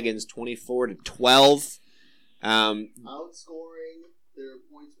Dragons 24-12. Outscoring their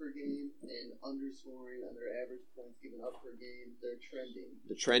points per game and underscoring on their average points given up per game. They're trending.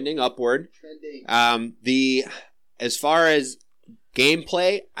 The trending upward. Trending. As far as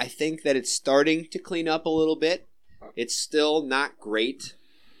gameplay, I think that it's starting to clean up a little bit. It's still not great.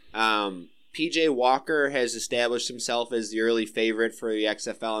 PJ Walker has established himself as the early favorite for the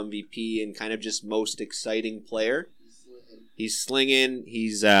XFL MVP and kind of just most exciting player. He's slinging.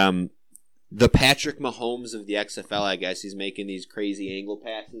 He's the Patrick Mahomes of the XFL, I guess. He's making these crazy angle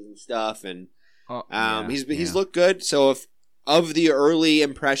passes and stuff, and he's looked good. So if of the early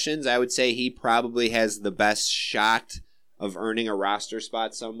impressions, I would say he probably has the best shot of earning a roster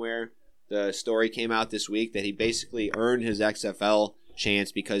spot somewhere. The story came out this week that he basically earned his XFL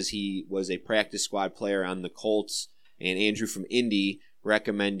chance because he was a practice squad player on the Colts, and Andrew from Indy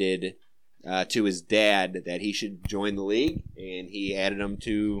recommended to his dad that he should join the league, and he added him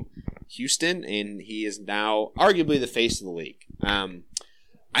to Houston, and he is now arguably the face of the league.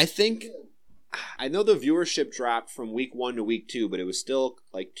 I know the viewership dropped from week 1 to week 2, but it was still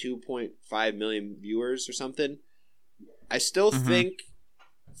like 2.5 million viewers or something. I still think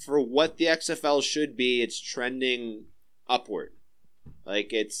for what the XFL should be, it's trending upward.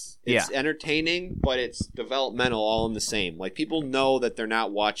 Like it's entertaining, but it's developmental all in the same. Like people know that they're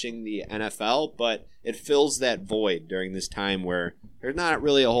not watching the NFL, but it fills that void during this time where there's not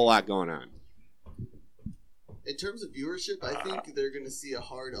really a whole lot going on. In terms of viewership, I think they're going to see a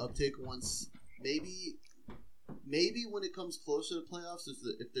hard uptick once maybe when it comes closer to playoffs,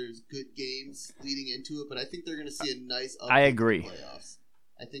 if there's good games leading into it. But I think they're going to see a nice uptick I agree. in the playoffs.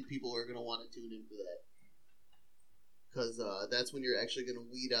 I think people are going to want to tune in for that. Because that's when you're actually going to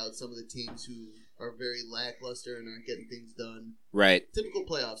weed out some of the teams who are very lackluster and aren't getting things done. Right. Typical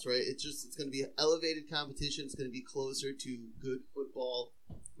playoffs, right? It's going to be elevated competition. It's going to be closer to good football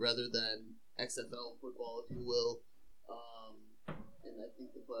rather than XFL football, if you will. And I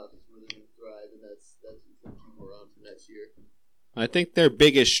think the playoffs is where they're going to thrive, and that's what's going to keep them around for next year. I think their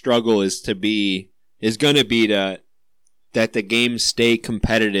biggest struggle is going to be that the games stay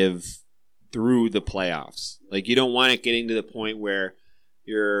competitive through the playoffs. Like you don't want it getting to the point where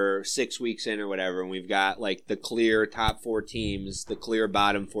you're 6 weeks in or whatever, and we've got like the clear top 4 teams, the clear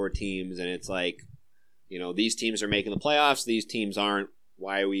bottom 4 teams, and it's like, these teams are making the playoffs, these teams aren't.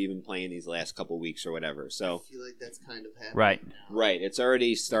 Why are we even playing these last couple weeks or whatever? So I feel like that's kind of happening. Right. Right. It's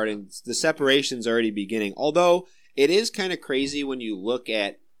already starting. The separation's already beginning. Although it is kind of crazy when you look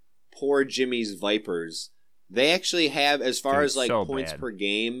at poor Jimmy's Vipers. They actually have, as far as like so points bad. per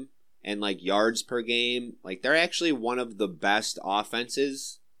game and like yards per game, like they're actually one of the best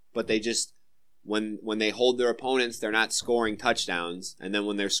offenses, but they just when they hold their opponents, they're not scoring touchdowns, and then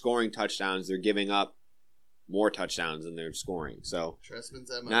when they're scoring touchdowns, they're giving up more touchdowns than they're scoring. So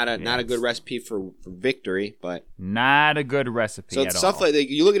Trestman's MO. not a good recipe for victory, but not a good recipe. So at it's stuff all. like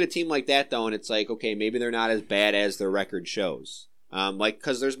you look at a team like that though, and it's like, okay, maybe they're not as bad as their record shows.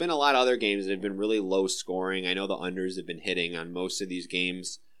 Because there's been a lot of other games that have been really low scoring. I know the unders have been hitting on most of these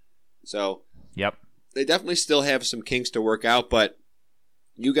games, so yep, they definitely still have some kinks to work out. But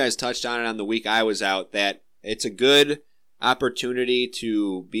you guys touched on it on the week I was out that it's a good opportunity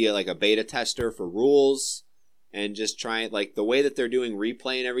to be like a beta tester for rules and just try it. Like the way that they're doing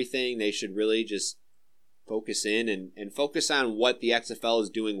replay and everything, they should really just focus in and focus on what the XFL is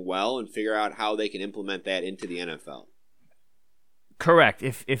doing well and figure out how they can implement that into the NFL. Correct.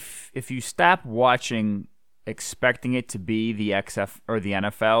 If you stop watching expecting it to be the XF or the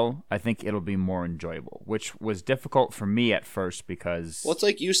NFL, I think it'll be more enjoyable, which was difficult for me at first because... Well, it's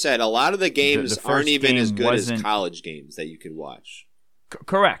like you said, a lot of the games the aren't even as good as wasn't... college games that you could watch.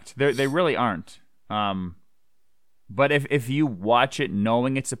 Correct. They really aren't. But if you watch it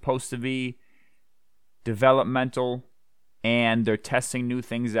knowing it's supposed to be developmental and they're testing new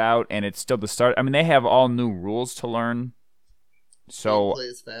things out and it's still the start... I mean, they have all new rules to learn, so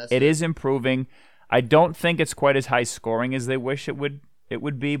it is improving. I don't think it's quite as high scoring as they wish it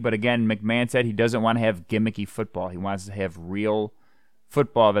would be, but again, McMahon said he doesn't want to have gimmicky football. He wants to have real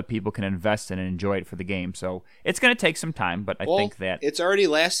football that people can invest in and enjoy it for the game. So it's going to take some time, but I think that it's already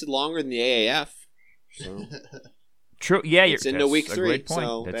lasted longer than the AAF. So. True. Yeah, it's into week 3. Great point.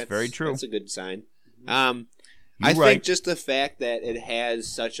 So that's very true. That's a good sign. I think just the fact that it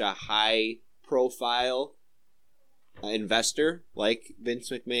has such a high profile investor like Vince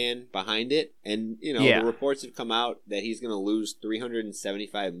McMahon behind it, and the reports have come out that he's going to lose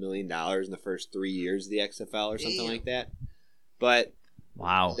 $375 million in the first 3 years of the XFL or something like that. But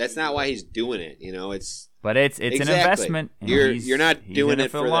wow, that's not why he's doing it. It's exactly. An investment. You're not doing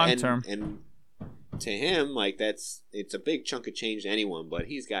it for the long term. And to him, like it's a big chunk of change to anyone, but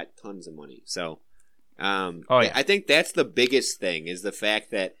he's got tons of money. So, I think that's the biggest thing is the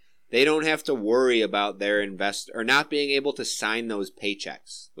fact that they don't have to worry about their investor or not being able to sign those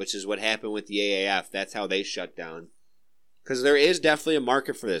paychecks, which is what happened with the AAF. That's how they shut down. Because there is definitely a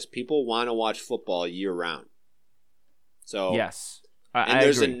market for this. People want to watch football year round. So yes, and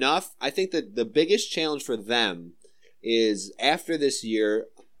there's enough. I think that the biggest challenge for them is after this year.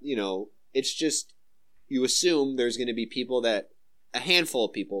 It's just you assume there's going to be a handful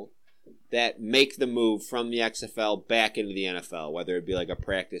of people that make the move from the XFL back into the NFL, whether it be like a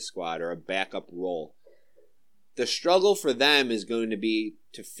practice squad or a backup role. The struggle for them is going to be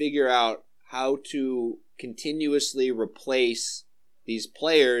to figure out how to continuously replace these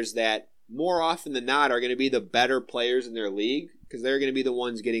players that more often than not are going to be the better players in their league because they're going to be the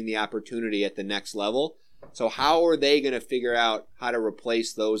ones getting the opportunity at the next level. So how are they going to figure out how to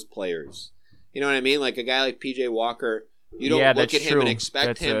replace those players? You know what I mean? Like a guy like PJ Walker, you don't look at him and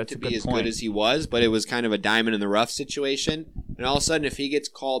expect him to be as good as he was, but it was kind of a diamond in the rough situation. And all of a sudden, if he gets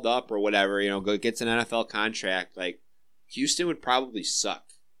called up or whatever, gets an NFL contract, like Houston would probably suck.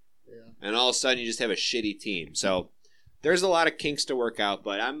 Yeah. And all of a sudden, you just have a shitty team. So there's a lot of kinks to work out,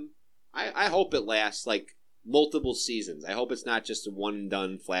 but I hope it lasts like multiple seasons. I hope it's not just a one and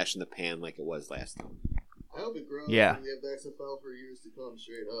done flash in the pan like it was last time. I hope it grows. Yeah. And we have the XFL for years to come,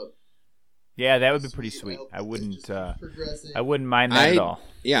 straight up. Yeah, that would be pretty sweet. I wouldn't mind that at all.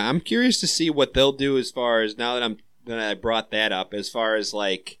 Yeah, I'm curious to see what they'll do as far as now that I brought that up. As far as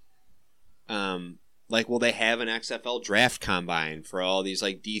like will they have an XFL draft combine for all these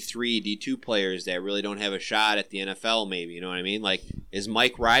like D3, D2 players that really don't have a shot at the NFL? Maybe you know what I mean. Like, is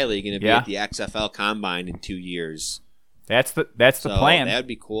Mike Riley going to be at the XFL combine in 2 years? That's the plan. That'd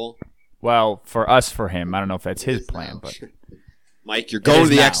be cool. Well, for him, I don't know if that's his plan, but. Mike, you're going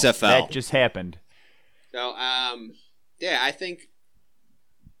to the XFL. That just happened. So, I think,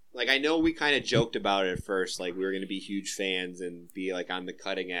 like, I know we kind of joked about it at first, like we were going to be huge fans and be like on the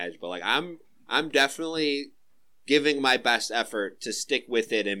cutting edge, but like I'm definitely giving my best effort to stick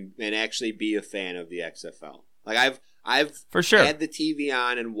with it and actually be a fan of the XFL. Like I've for sure had the TV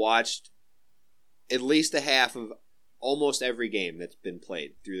on and watched at least a half of almost every game that's been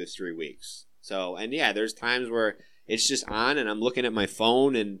played through the 3 weeks. So, and there's times where it's just on, and I'm looking at my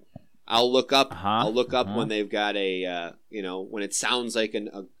phone, and I'll look up. I'll look up when they've got a, when it sounds like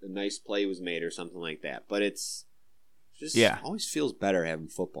a nice play was made or something like that. But it's just always feels better having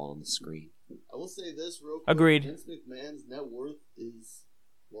football on the screen. I will say this real quick. Agreed. Vince McMahon's net worth is,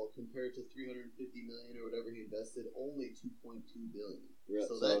 compared to $350 million or whatever he invested, only $2.2 billion.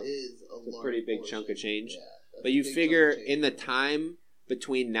 So that is a pretty big chunk of change. Yeah, but you figure in the time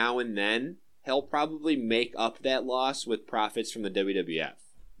between now and then, he'll probably make up that loss with profits from the WWF.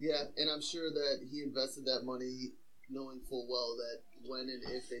 Yeah, and I'm sure that he invested that money knowing full well that when and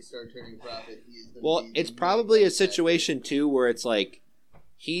if they start turning profit, he is going to Well, be... it's probably a situation, too, where it's like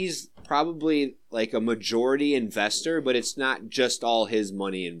he's probably like a majority investor, but it's not just all his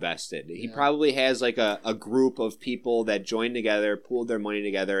money invested. He probably has like a group of people that joined together, pooled their money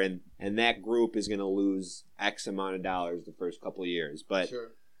together, and that group is going to lose X amount of dollars the first couple of years. But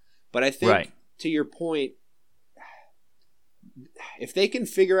I think, to your point, if they can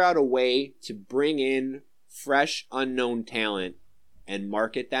figure out a way to bring in fresh, unknown talent and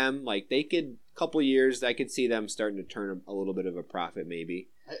market them, like they could, couple years, I could see them starting to turn a little bit of a profit, maybe.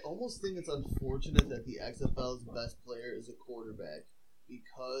 I almost think it's unfortunate that the XFL's best player is a quarterback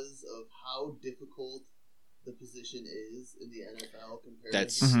because of how difficult the position is in the NFL compared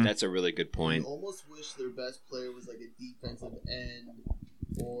to... That's a really good point. I almost wish their best player was like a defensive end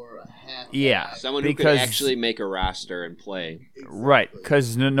or a half. Yeah, someone who could actually make a roster and play. Exactly. Right,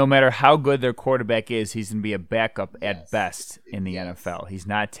 because no matter how good their quarterback is, he's going to be a backup at best in the NFL. He's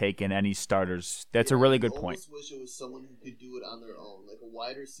not taking any starters. That's a really good point. I almost wish it was someone who could do it on their own. Like a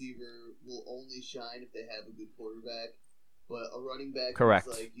wide receiver will only shine if they have a good quarterback, but a running back is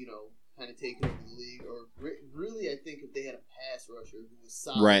like, kind of taking over the league. Or really, I think if they had a pass rusher who was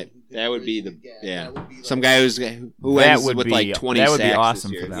solid, right, who could that would be the gap, yeah. that would be like, some guy who ends with like 20 that sacks would be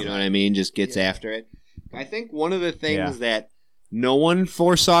awesome this year. for them. You know what I mean? Just gets after it. I think one of the things that no one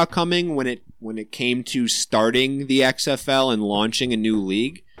foresaw coming when it came to starting the XFL and launching a new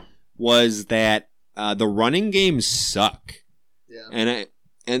league was that the running games suck. Yeah.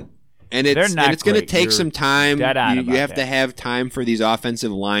 And it's going to take some time. You have to have time for these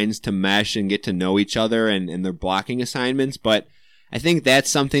offensive lines to mesh and get to know each other and their blocking assignments. But I think that's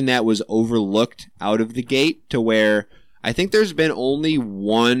something that was overlooked out of the gate, to where I think there's been only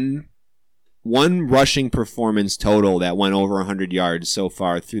one rushing performance total that went over 100 yards so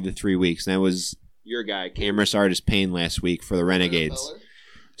far through the 3 weeks. And that was your guy, Cameron Artis-Payne, last week for the Renegades.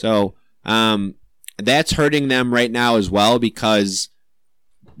 So that's hurting them right now as well, because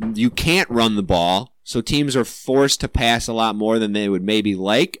you can't run the ball, so teams are forced to pass a lot more than they would maybe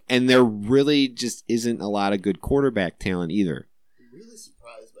like, and there really just isn't a lot of good quarterback talent either. I'm really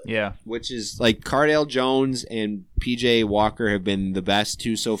surprised by that. Which is like Cardale Jones and PJ Walker have been the best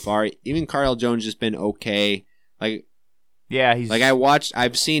two so far. Even Cardale Jones just been okay. I've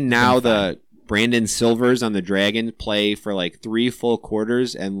seen now the Brandon Silvers on the Dragons play for like 3 full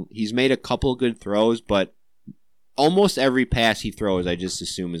quarters, and he's made a couple good throws, but almost every pass he throws, I just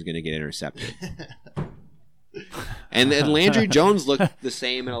assume is going to get intercepted. And Landry Jones looked the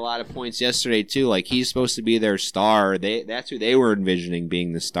same at a lot of points yesterday, too. Like, he's supposed to be their star. That's who they were envisioning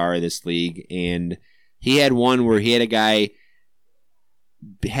being the star of this league. And he had one where he had a guy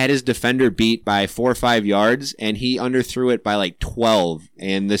had his defender beat by 4 or 5 yards, and he underthrew it by like 12.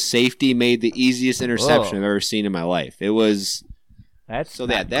 And the safety made the easiest interception I've ever seen in my life. It was... That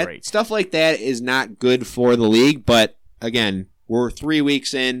stuff like that is not good for the league, but again, we're 3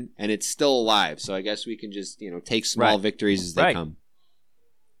 weeks in and it's still alive, so I guess we can just take small victories as they come.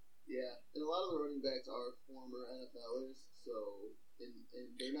 Yeah, and a lot of the running backs are former NFLers, so and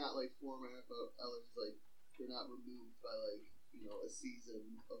they're not like former NFLers, like they're not removed by like a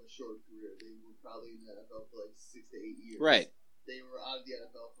season of a short career. They were probably in the NFL for like 6 to 8 years. Right. They were out of the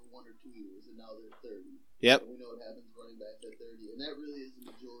NFL for 1 or 2 years, and now they're 30. Yep. And we know what happens running backs at 30, and that really is the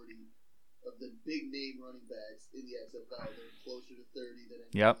majority of the big name running backs in the XFL. They're closer to 30 than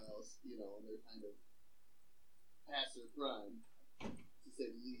anyone else, and they're kind of past their prime, to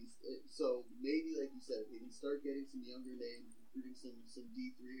say the least. So maybe, like you said, if they can start getting some younger names, recruiting some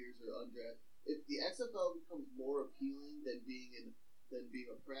D3ers or undrafted. If the XFL becomes more appealing than being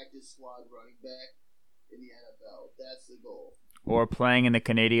a practice squad running back in the NFL, that's the goal. Or playing in the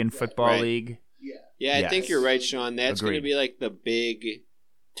Canadian Football League. Yeah, I think you're right, Sean. That's going to be like the big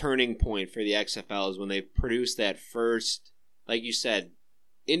turning point for the XFL is when they produce that first, like you said,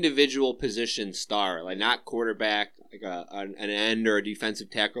 individual position star, like not quarterback, like an end or a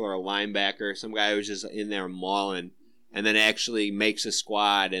defensive tackle or a linebacker, some guy who's just in there mauling, and then actually makes a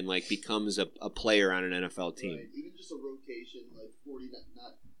squad and like becomes a player on an NFL team. Right. Even just a rotation, like 40,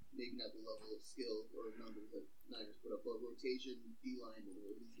 maybe not the level of skill or numbers that Niners put up, but rotation D-line,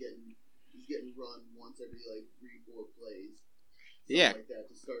 he's getting run once every like 3-4 plays. Like that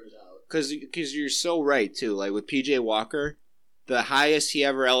to start it out. Because you're so right too. Like with PJ Walker, the highest he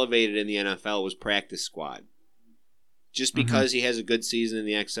ever elevated in the NFL was practice squad. Just because he has a good season in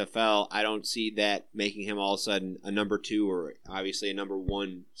the XFL, I don't see that making him all of a sudden a number 2 or obviously a number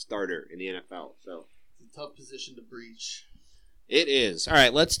 1 starter in the NFL. So it's a tough position to breach. It is. All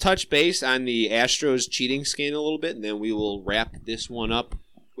right, let's touch base on the Astros cheating scandal a little bit, and then we will wrap this one up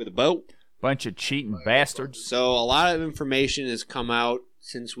with a boat. Bunch of cheating bastards. So a lot of information has come out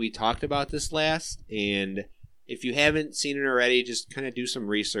since we talked about this last, and if you haven't seen it already, just kind of do some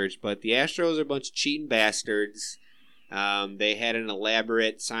research. But the Astros are a bunch of cheating bastards. They had an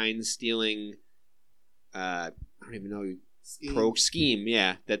elaborate sign-stealing, I don't even know,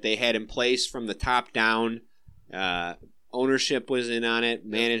 scheme, that they had in place from the top down. Ownership was in on it.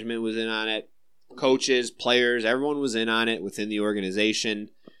 Management was in on it. Coaches, players, everyone was in on it within the organization.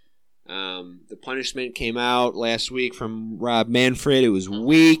 The punishment came out last week from Rob Manfred. It was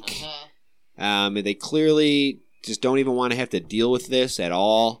weak. They clearly just don't even want to have to deal with this at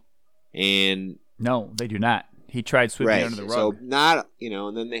all. And no, they do not. He tried sweeping under the rug. So not,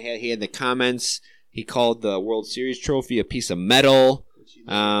 and then he had the comments. He called the World Series trophy a piece of metal. Which he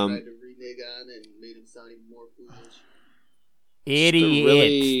tried to renege on and made him sound even more foolish. Idiot.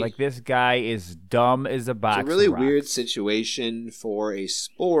 Really, like, this guy is dumb as a box. It's a really of rocks. weird situation for a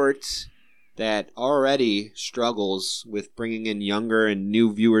sport that already struggles with bringing in younger and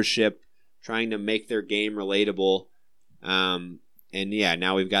new viewership, trying to make their game relatable.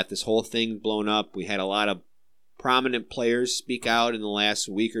 Now we've got this whole thing blown up. We had a lot of prominent players speak out in the last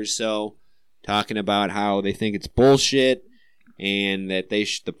week or so, talking about how they think it's bullshit and that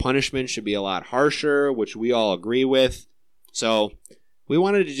the punishment should be a lot harsher, which we all agree with. So we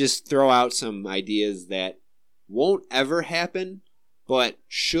wanted to just throw out some ideas that won't ever happen, but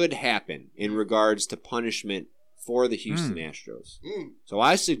should happen in regards to punishment for the Houston Astros. So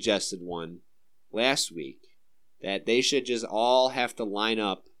I suggested one last week that they should just all have to line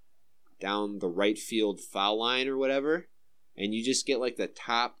up down the right field foul line or whatever, and you just get like the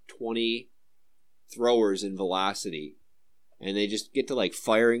top 20 throwers in velocity, and they just get to like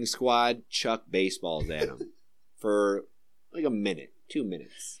firing squad chuck baseballs at them for like a minute, 2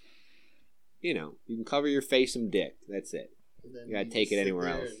 minutes. You can cover your face and dick. That's it. You gotta take it anywhere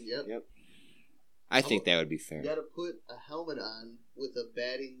else. Yep. I think that would be fair. You gotta put a helmet on with a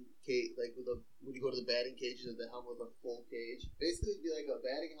batting cage, like when you go to the batting cage, you have the helmet with a full cage. Basically, it'd be like a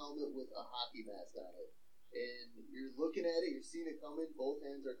batting helmet with a hockey mask on it. And you're looking at it, you're seeing it coming, both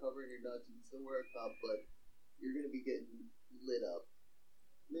hands are covering your nuts, you can still wear a cup, but you're going to be getting lit up.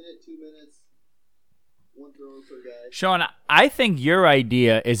 Minute, 2 minutes, one throw per guy. Sean, I think your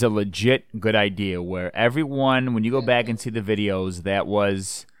idea is a legit good idea where everyone, when you go back and see the videos,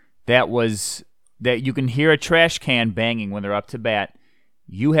 that you can hear a trash can banging when they're up to bat.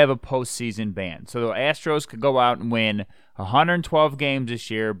 You have a postseason ban. So the Astros could go out and win 112 games this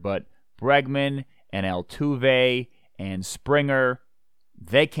year, but Bregman and Altuve and Springer,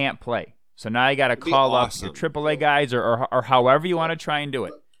 they can't play. So now you got to call up your AAA guys or however you want to try and do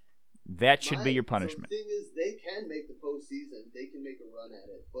it. That should be your punishment. So the thing is, they can make the postseason. They can make a run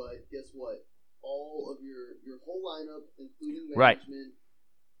at it. But guess what? All of your whole lineup, including management,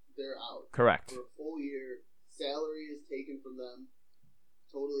 they're out. Correct. For a full year. Salary is taken from them.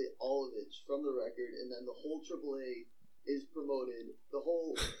 Totally all of it from the record. And then the whole AAA is promoted. The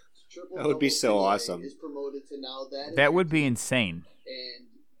whole triple that would be so awesome. Is promoted to now that would be insane.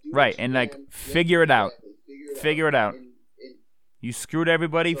 And right, and like figure it out. Figure it out. You screwed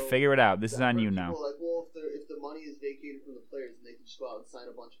everybody. Figure it out. This is on you now. Like, well, if the money is vacated from the players, and they can just go out and sign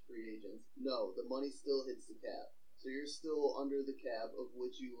a bunch of free agents. No, the money still hits the cap. So you're still under the cap of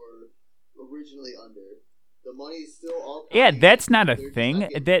which you were originally under. The money is still all. Yeah, that's not a thing.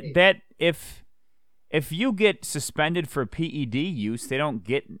 That if you get suspended for PED use, they don't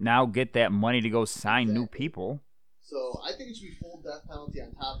get that money to go sign new people. So I think it should be full death penalty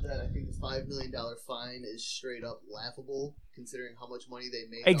on top of that. I think the $5 million fine is straight up laughable, considering how much money they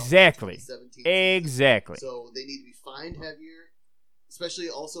made. Exactly. Exactly. So they need to be fined heavier. Especially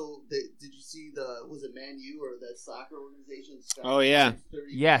also, did you see was it Man U or that soccer organization? Oh, yeah.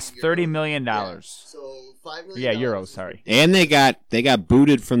 Yes, $30 million. Yeah. So $5 million. Yeah, euros, sorry. And they got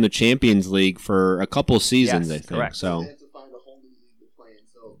booted from the Champions League for a couple seasons, I think. Correct. So they have to find a whole new league to play in.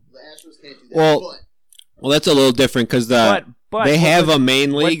 So the Astros can't do that. Well, that's a little different because they have a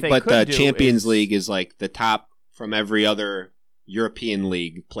main league, but the Champions League is like the top from every other European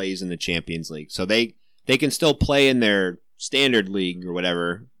league plays in the Champions League. So they can still play in their standard league or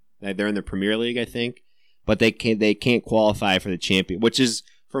whatever. They're in the Premier League, I think, but they can't qualify for the champion, which is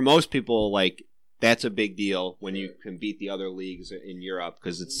for most people like that's a big deal when you can beat the other leagues in Europe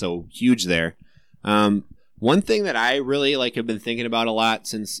because it's so huge there. One thing that I really have been thinking about a lot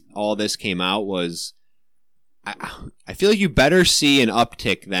since all this came out was I feel like you better see an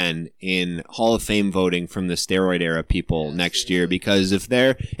uptick then in Hall of Fame voting from the steroid era people next year, because if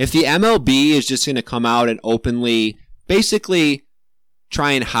the MLB is just going to come out and openly basically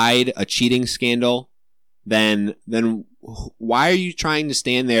try and hide a cheating scandal, then why are you trying to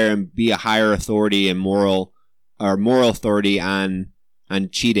stand there and be a higher authority and moral authority on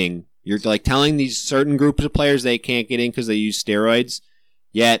cheating? You're like telling these certain groups of players they can't get in because they use steroids.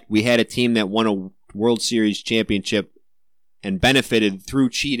 Yet we had a team that won a World Series championship and benefited through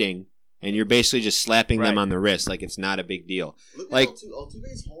cheating, and you're basically just slapping them on the wrist like it's not a big deal. Look like at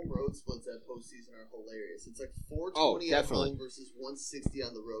Altuve's home road splits at postseason are hilarious. It's like 420 at home versus 160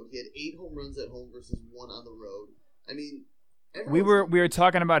 on the road. He had 8 home runs at home versus 1 on the road. I mean, we were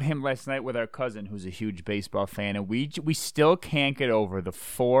talking about him last night with our cousin, who's a huge baseball fan, and we still can't get over the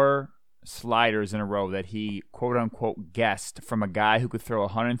 4 sliders in a row that he quote unquote guessed from a guy who could throw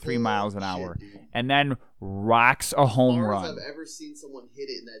 103 miles an hour and then rocks a home run. I've ever seen someone hit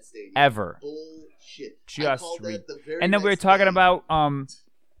it in that stadium. Ever. Bullshit. Just and then we were talking about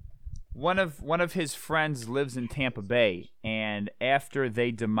one of his friends lives in Tampa Bay, and after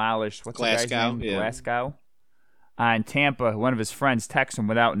they demolished what's the guy's name? Glasgow. In Tampa, one of his friends texted him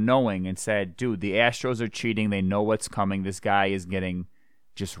without knowing and said, "Dude, the Astros are cheating. They know what's coming. This guy is getting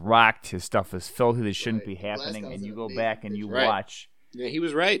just rocked. His stuff is filthy. This shouldn't be happening." And you go back and you watch. Yeah, he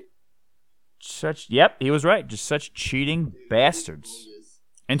was right. He was right. Just such cheating bastards.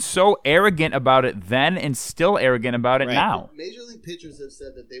 And so arrogant about it then and still arrogant about it now. Major league pitchers have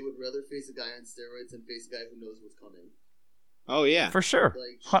said that they would rather face a guy on steroids than face a guy who knows what's coming. Oh, yeah. For sure.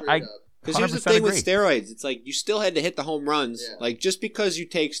 Because here's the thing with steroids. It's like you still had to hit the home runs. Yeah. Like just because you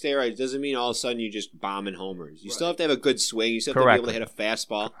take steroids doesn't mean all of a sudden you just bombing homers. You still have to have a good swing. You still have to be able to hit a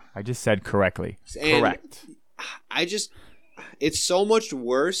fastball. I just said correctly. Correct. It's so much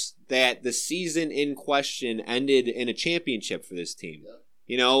worse that the season in question ended in a championship for this team. Yeah.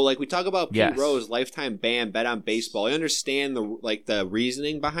 You know, like we talk about Pete Rose, lifetime ban, bet on baseball. I understand the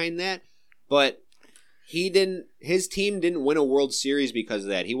reasoning behind that, but his team didn't win a World Series because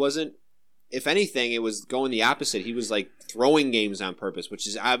of that. He wasn't. If anything, it was going the opposite. He was like throwing games on purpose, which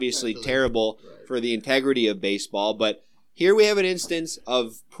is obviously terrible for the integrity of baseball. But here we have an instance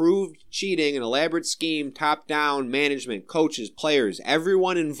of proved cheating, an elaborate scheme, top-down management, coaches, players,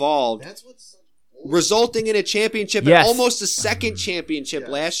 everyone involved, resulting in a championship and almost a second championship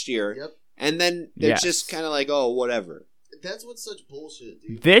last year. Yep. And then they're just kind of like, oh, whatever. That's what's such bullshit,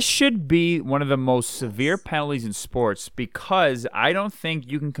 dude. This should be one of the most severe penalties in sports because I don't think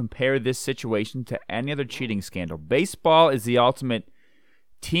you can compare this situation to any other cheating scandal. Baseball is the ultimate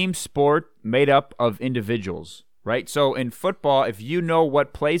team sport made up of individuals, right? So in football, if you know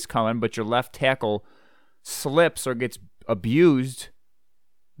what play's coming but your left tackle slips or gets abused,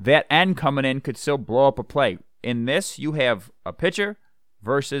 that end coming in could still blow up a play. In this, you have a pitcher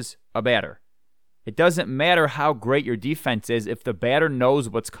versus a batter. It doesn't matter how great your defense is. If the batter knows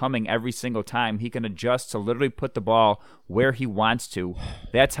what's coming every single time, he can adjust to literally put the ball where he wants to.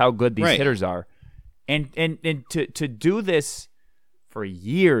 That's how good these hitters are. And to do this for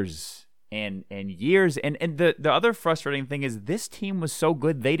years and years. And the other frustrating thing is this team was so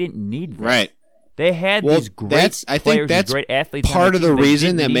good they didn't need this. Right. They had these great players and great athletes. Part of the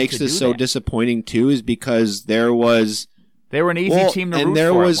reason that makes this so disappointing, too, is because they were an easy team to root for. And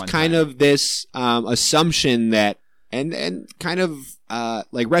there was kind of this assumption that, and kind of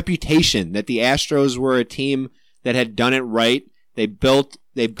like reputation that the Astros were a team that had done it right. They built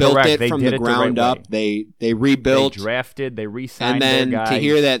it from the ground up. They rebuilt. They drafted. They re-signed their guys. And then to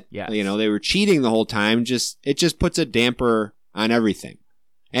hear that they were cheating the whole time, it just puts a damper on everything.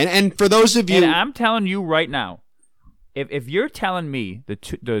 And for those of you, and I'm telling you right now, if you're telling me the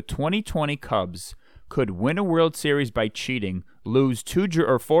 2020 Cubs could win a World Series by cheating, lose 2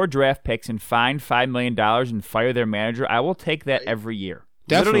 or 4 draft picks, and fine $5 million and fire their manager, I will take that every year.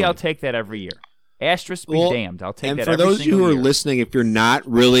 Definitely. Literally, I'll take that every year. Asterisk be damned. I'll take that every single year. And for those of you who are year. listening, if you're not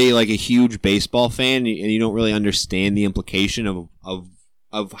really like a huge baseball fan and you don't really understand the implication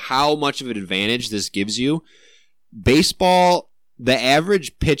of how much of an advantage this gives you, baseball, the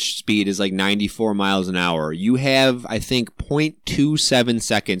average pitch speed is like 94 miles an hour. You have, I think, 0.27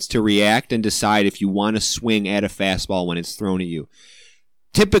 seconds to react and decide if you want to swing at a fastball when it's thrown at you.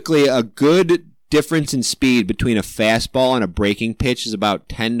 Typically, a good difference in speed between a fastball and a breaking pitch is about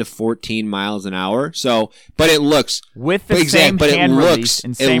 10 to 14 miles an hour. So, but it looks with the same hand release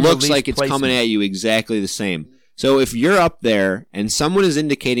and same it looks like placement. It's coming at you exactly the same. So if you're up there and someone is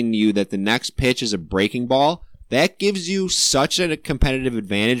indicating to you that the next pitch is a breaking ball, that gives you such a competitive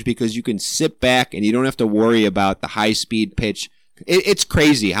advantage because you can sit back and you don't have to worry about the high-speed pitch. It's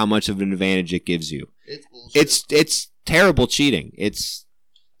crazy how much of an advantage it gives you. It's bullshit. It's terrible cheating.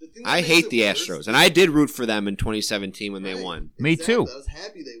 I hate the Astros, and I did root for them in 2017 when they won. Me too. I was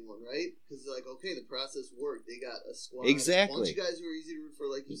happy they won, right? Because okay, the process worked. They got a squad. Exactly. A bunch of guys who were easy to root for,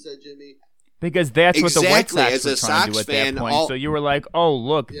 like you said, Jimmy. Because that's what the White Exactly, Sox as were a trying to do Sox at fan, that point. So you were like, oh,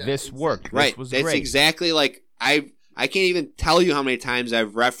 look, Yeah, this exactly. worked. Right. This was That's great. exactly like I can't even tell you how many times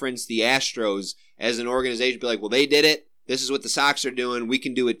I've referenced the Astros as an organization. Be like, well, they did it. This is what the Sox are doing. We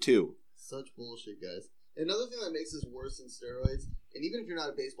can do it too. Such bullshit, guys. Another thing that makes this worse than steroids, and even if you're not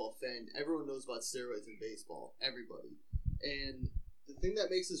a baseball fan, everyone knows about steroids in baseball. Everybody. And the thing that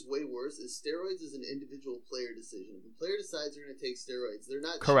makes this way worse is steroids is an individual player decision. If a player decides they're going to take steroids, they're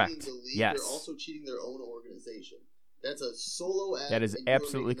not Correct. cheating the league. Yes. They're also cheating their own organization. That's a solo act. That is and you are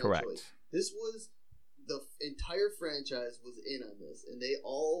absolutely making that correct. choice. This was the entire franchise was in on this, and they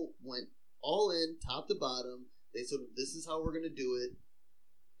all went all in, top to bottom. They said, "This is how we're going to do it."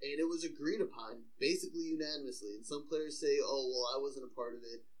 And it was agreed upon, basically unanimously. And some players say, "Oh, well, I wasn't a part of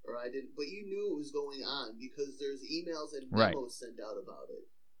it, or I didn't." But you knew it was going on because there's emails and memos sent out about it.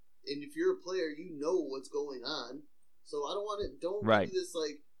 And if you're a player, you know what's going on. So I don't want to. Don't do this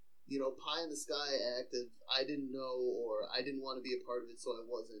pie in the sky act of I didn't know or I didn't want to be a part of it, so I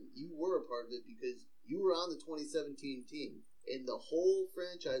wasn't. You were a part of it because you were on the 2017 team, and the whole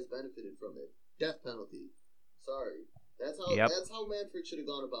franchise benefited from it. Death penalty. Sorry. That's how Manfred should have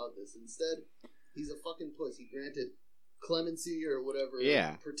gone about this. Instead, he's a fucking puss. He granted clemency or whatever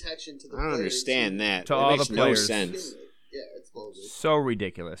protection to the players. I don't understand that. To that all makes the no players. sense. Yeah, it's bogus. So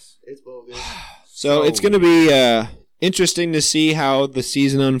ridiculous. It's bogus. So it's going to be interesting to see how the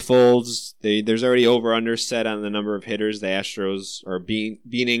season unfolds. There's already over-under set on the number of hitters the Astros or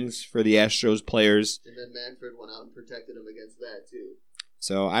beatings for the Astros players. And then Manfred went out and protected him against that, too.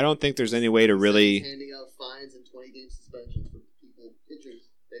 So I don't think there's any way to really... handing out fines and 20-game suspensions for pitchers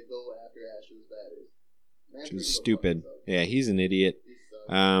that go after Astros batters. Which is stupid. Yeah, he's an idiot.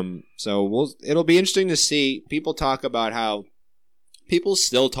 So it'll be interesting to see. People talk about how... People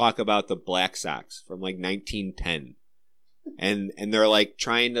still talk about the Black Sox from like 1910. And they're like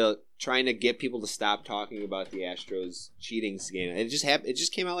trying to get people to stop talking about the Astros cheating scandal. It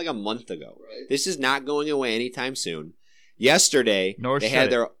just came out like a month ago. Right. This is not going away anytime soon. Yesterday, they had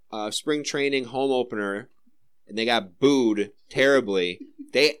their spring training home opener, and they got booed terribly.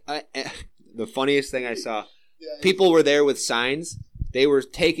 The funniest thing I saw, people were there with signs. They were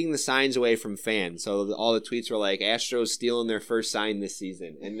taking the signs away from fans. So all the tweets were like, Astros stealing their first sign this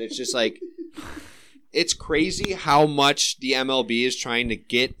season. And it's just like, it's crazy how much the MLB is trying to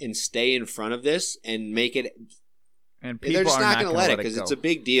get and stay in front of this and make it. And people they're just are not not going to let it because it's a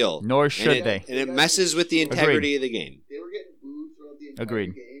big deal. Nor should they. And it messes with the integrity of the game. They were getting booed throughout the entire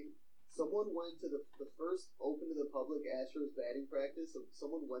game. Someone went to the first open to the public Astros batting practice.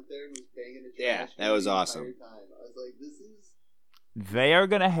 Someone went there and was banging a trash. Yeah, that was awesome. Time. I was like, this is... They are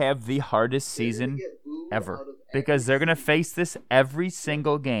going to have the hardest season ever because they're going to face this every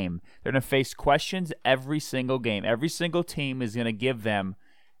single game. They're going to face questions every single game. Every single team is going to give them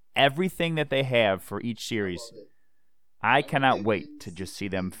everything that they have for each series. I cannot wait to just see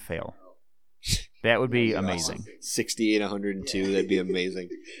them fail. That would be amazing. 68, 102, that'd be amazing.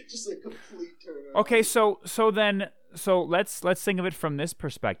 Just a complete turnaround. Okay, so let's think of it from this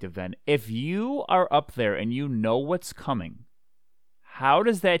perspective then. If you are up there and you know what's coming, how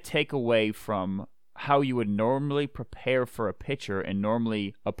does that take away from how you would normally prepare for a pitcher and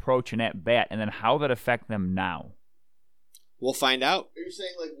normally approach an at-bat, and then how that affect them now? We'll find out. Are you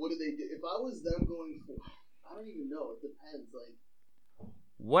saying, like, what do they do? If I was them going for... I don't even know. It depends. Like,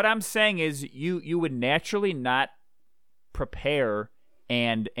 what I'm saying is you would naturally not prepare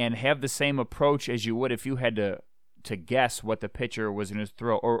and have the same approach as you would if you had to guess what the pitcher was going to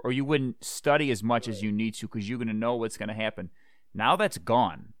throw, or you wouldn't study as much as you need to because you're going to know what's going to happen. Now that's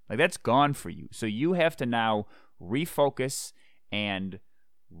gone. Like, that's gone for you. So you have to now refocus and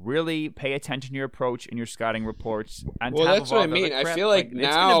really pay attention to your approach and your scouting reports. Well, that's what I mean. I feel like it's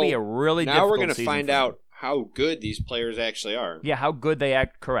now going to be a really now we're going to find out how good these players actually are. Yeah, how good they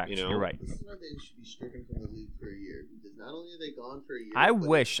act. Correct. You know? You're right. this is why they should be stricken from the league for a year, because not only are they gone for a year, I but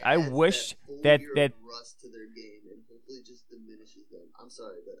wish that that rust to their game and hopefully just diminishes them. I'm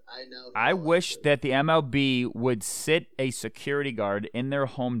sorry, but I wish that the MLB would sit a security guard in their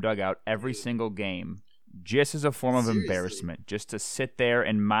home dugout every single game, just as a form of embarrassment, just to sit there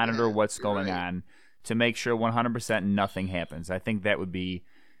and monitor what's going on to make sure 100% nothing happens. I think that would be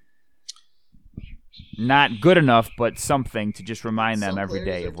not good enough, but something to just remind them every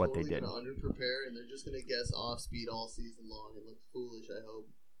day of what they did. Underprepare, and they're just going to guess off speed all season long and look foolish. I hope.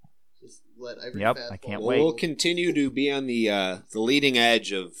 Just let every I can't wait. We'll continue to be on the leading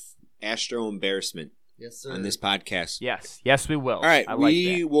edge of Astro embarrassment. Yes, sir. On this podcast. Yes, we will. All right,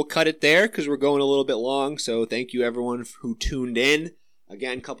 we will cut it there because we're going a little bit long. So thank you everyone who tuned in.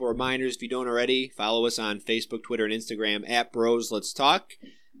 Again, a couple reminders if you don't already. Follow us on Facebook, Twitter, and Instagram @BrosLet'sTalk.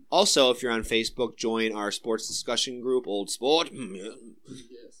 Also, if you're on Facebook, join our sports discussion group, Old Sport. Yes.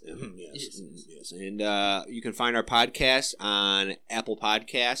 And you can find our podcast on Apple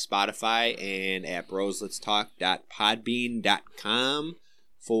Podcasts, Spotify, and at brosletstalk.podbean.com.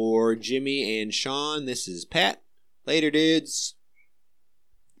 For Jimmy and Sean, this is Pat. Later, dudes.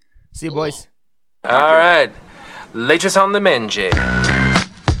 See you, boys. All right. Latest on the menu.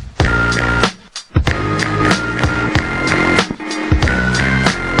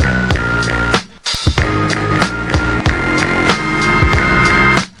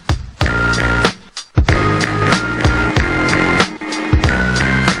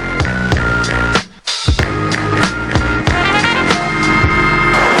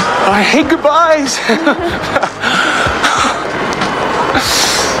 I hate goodbyes.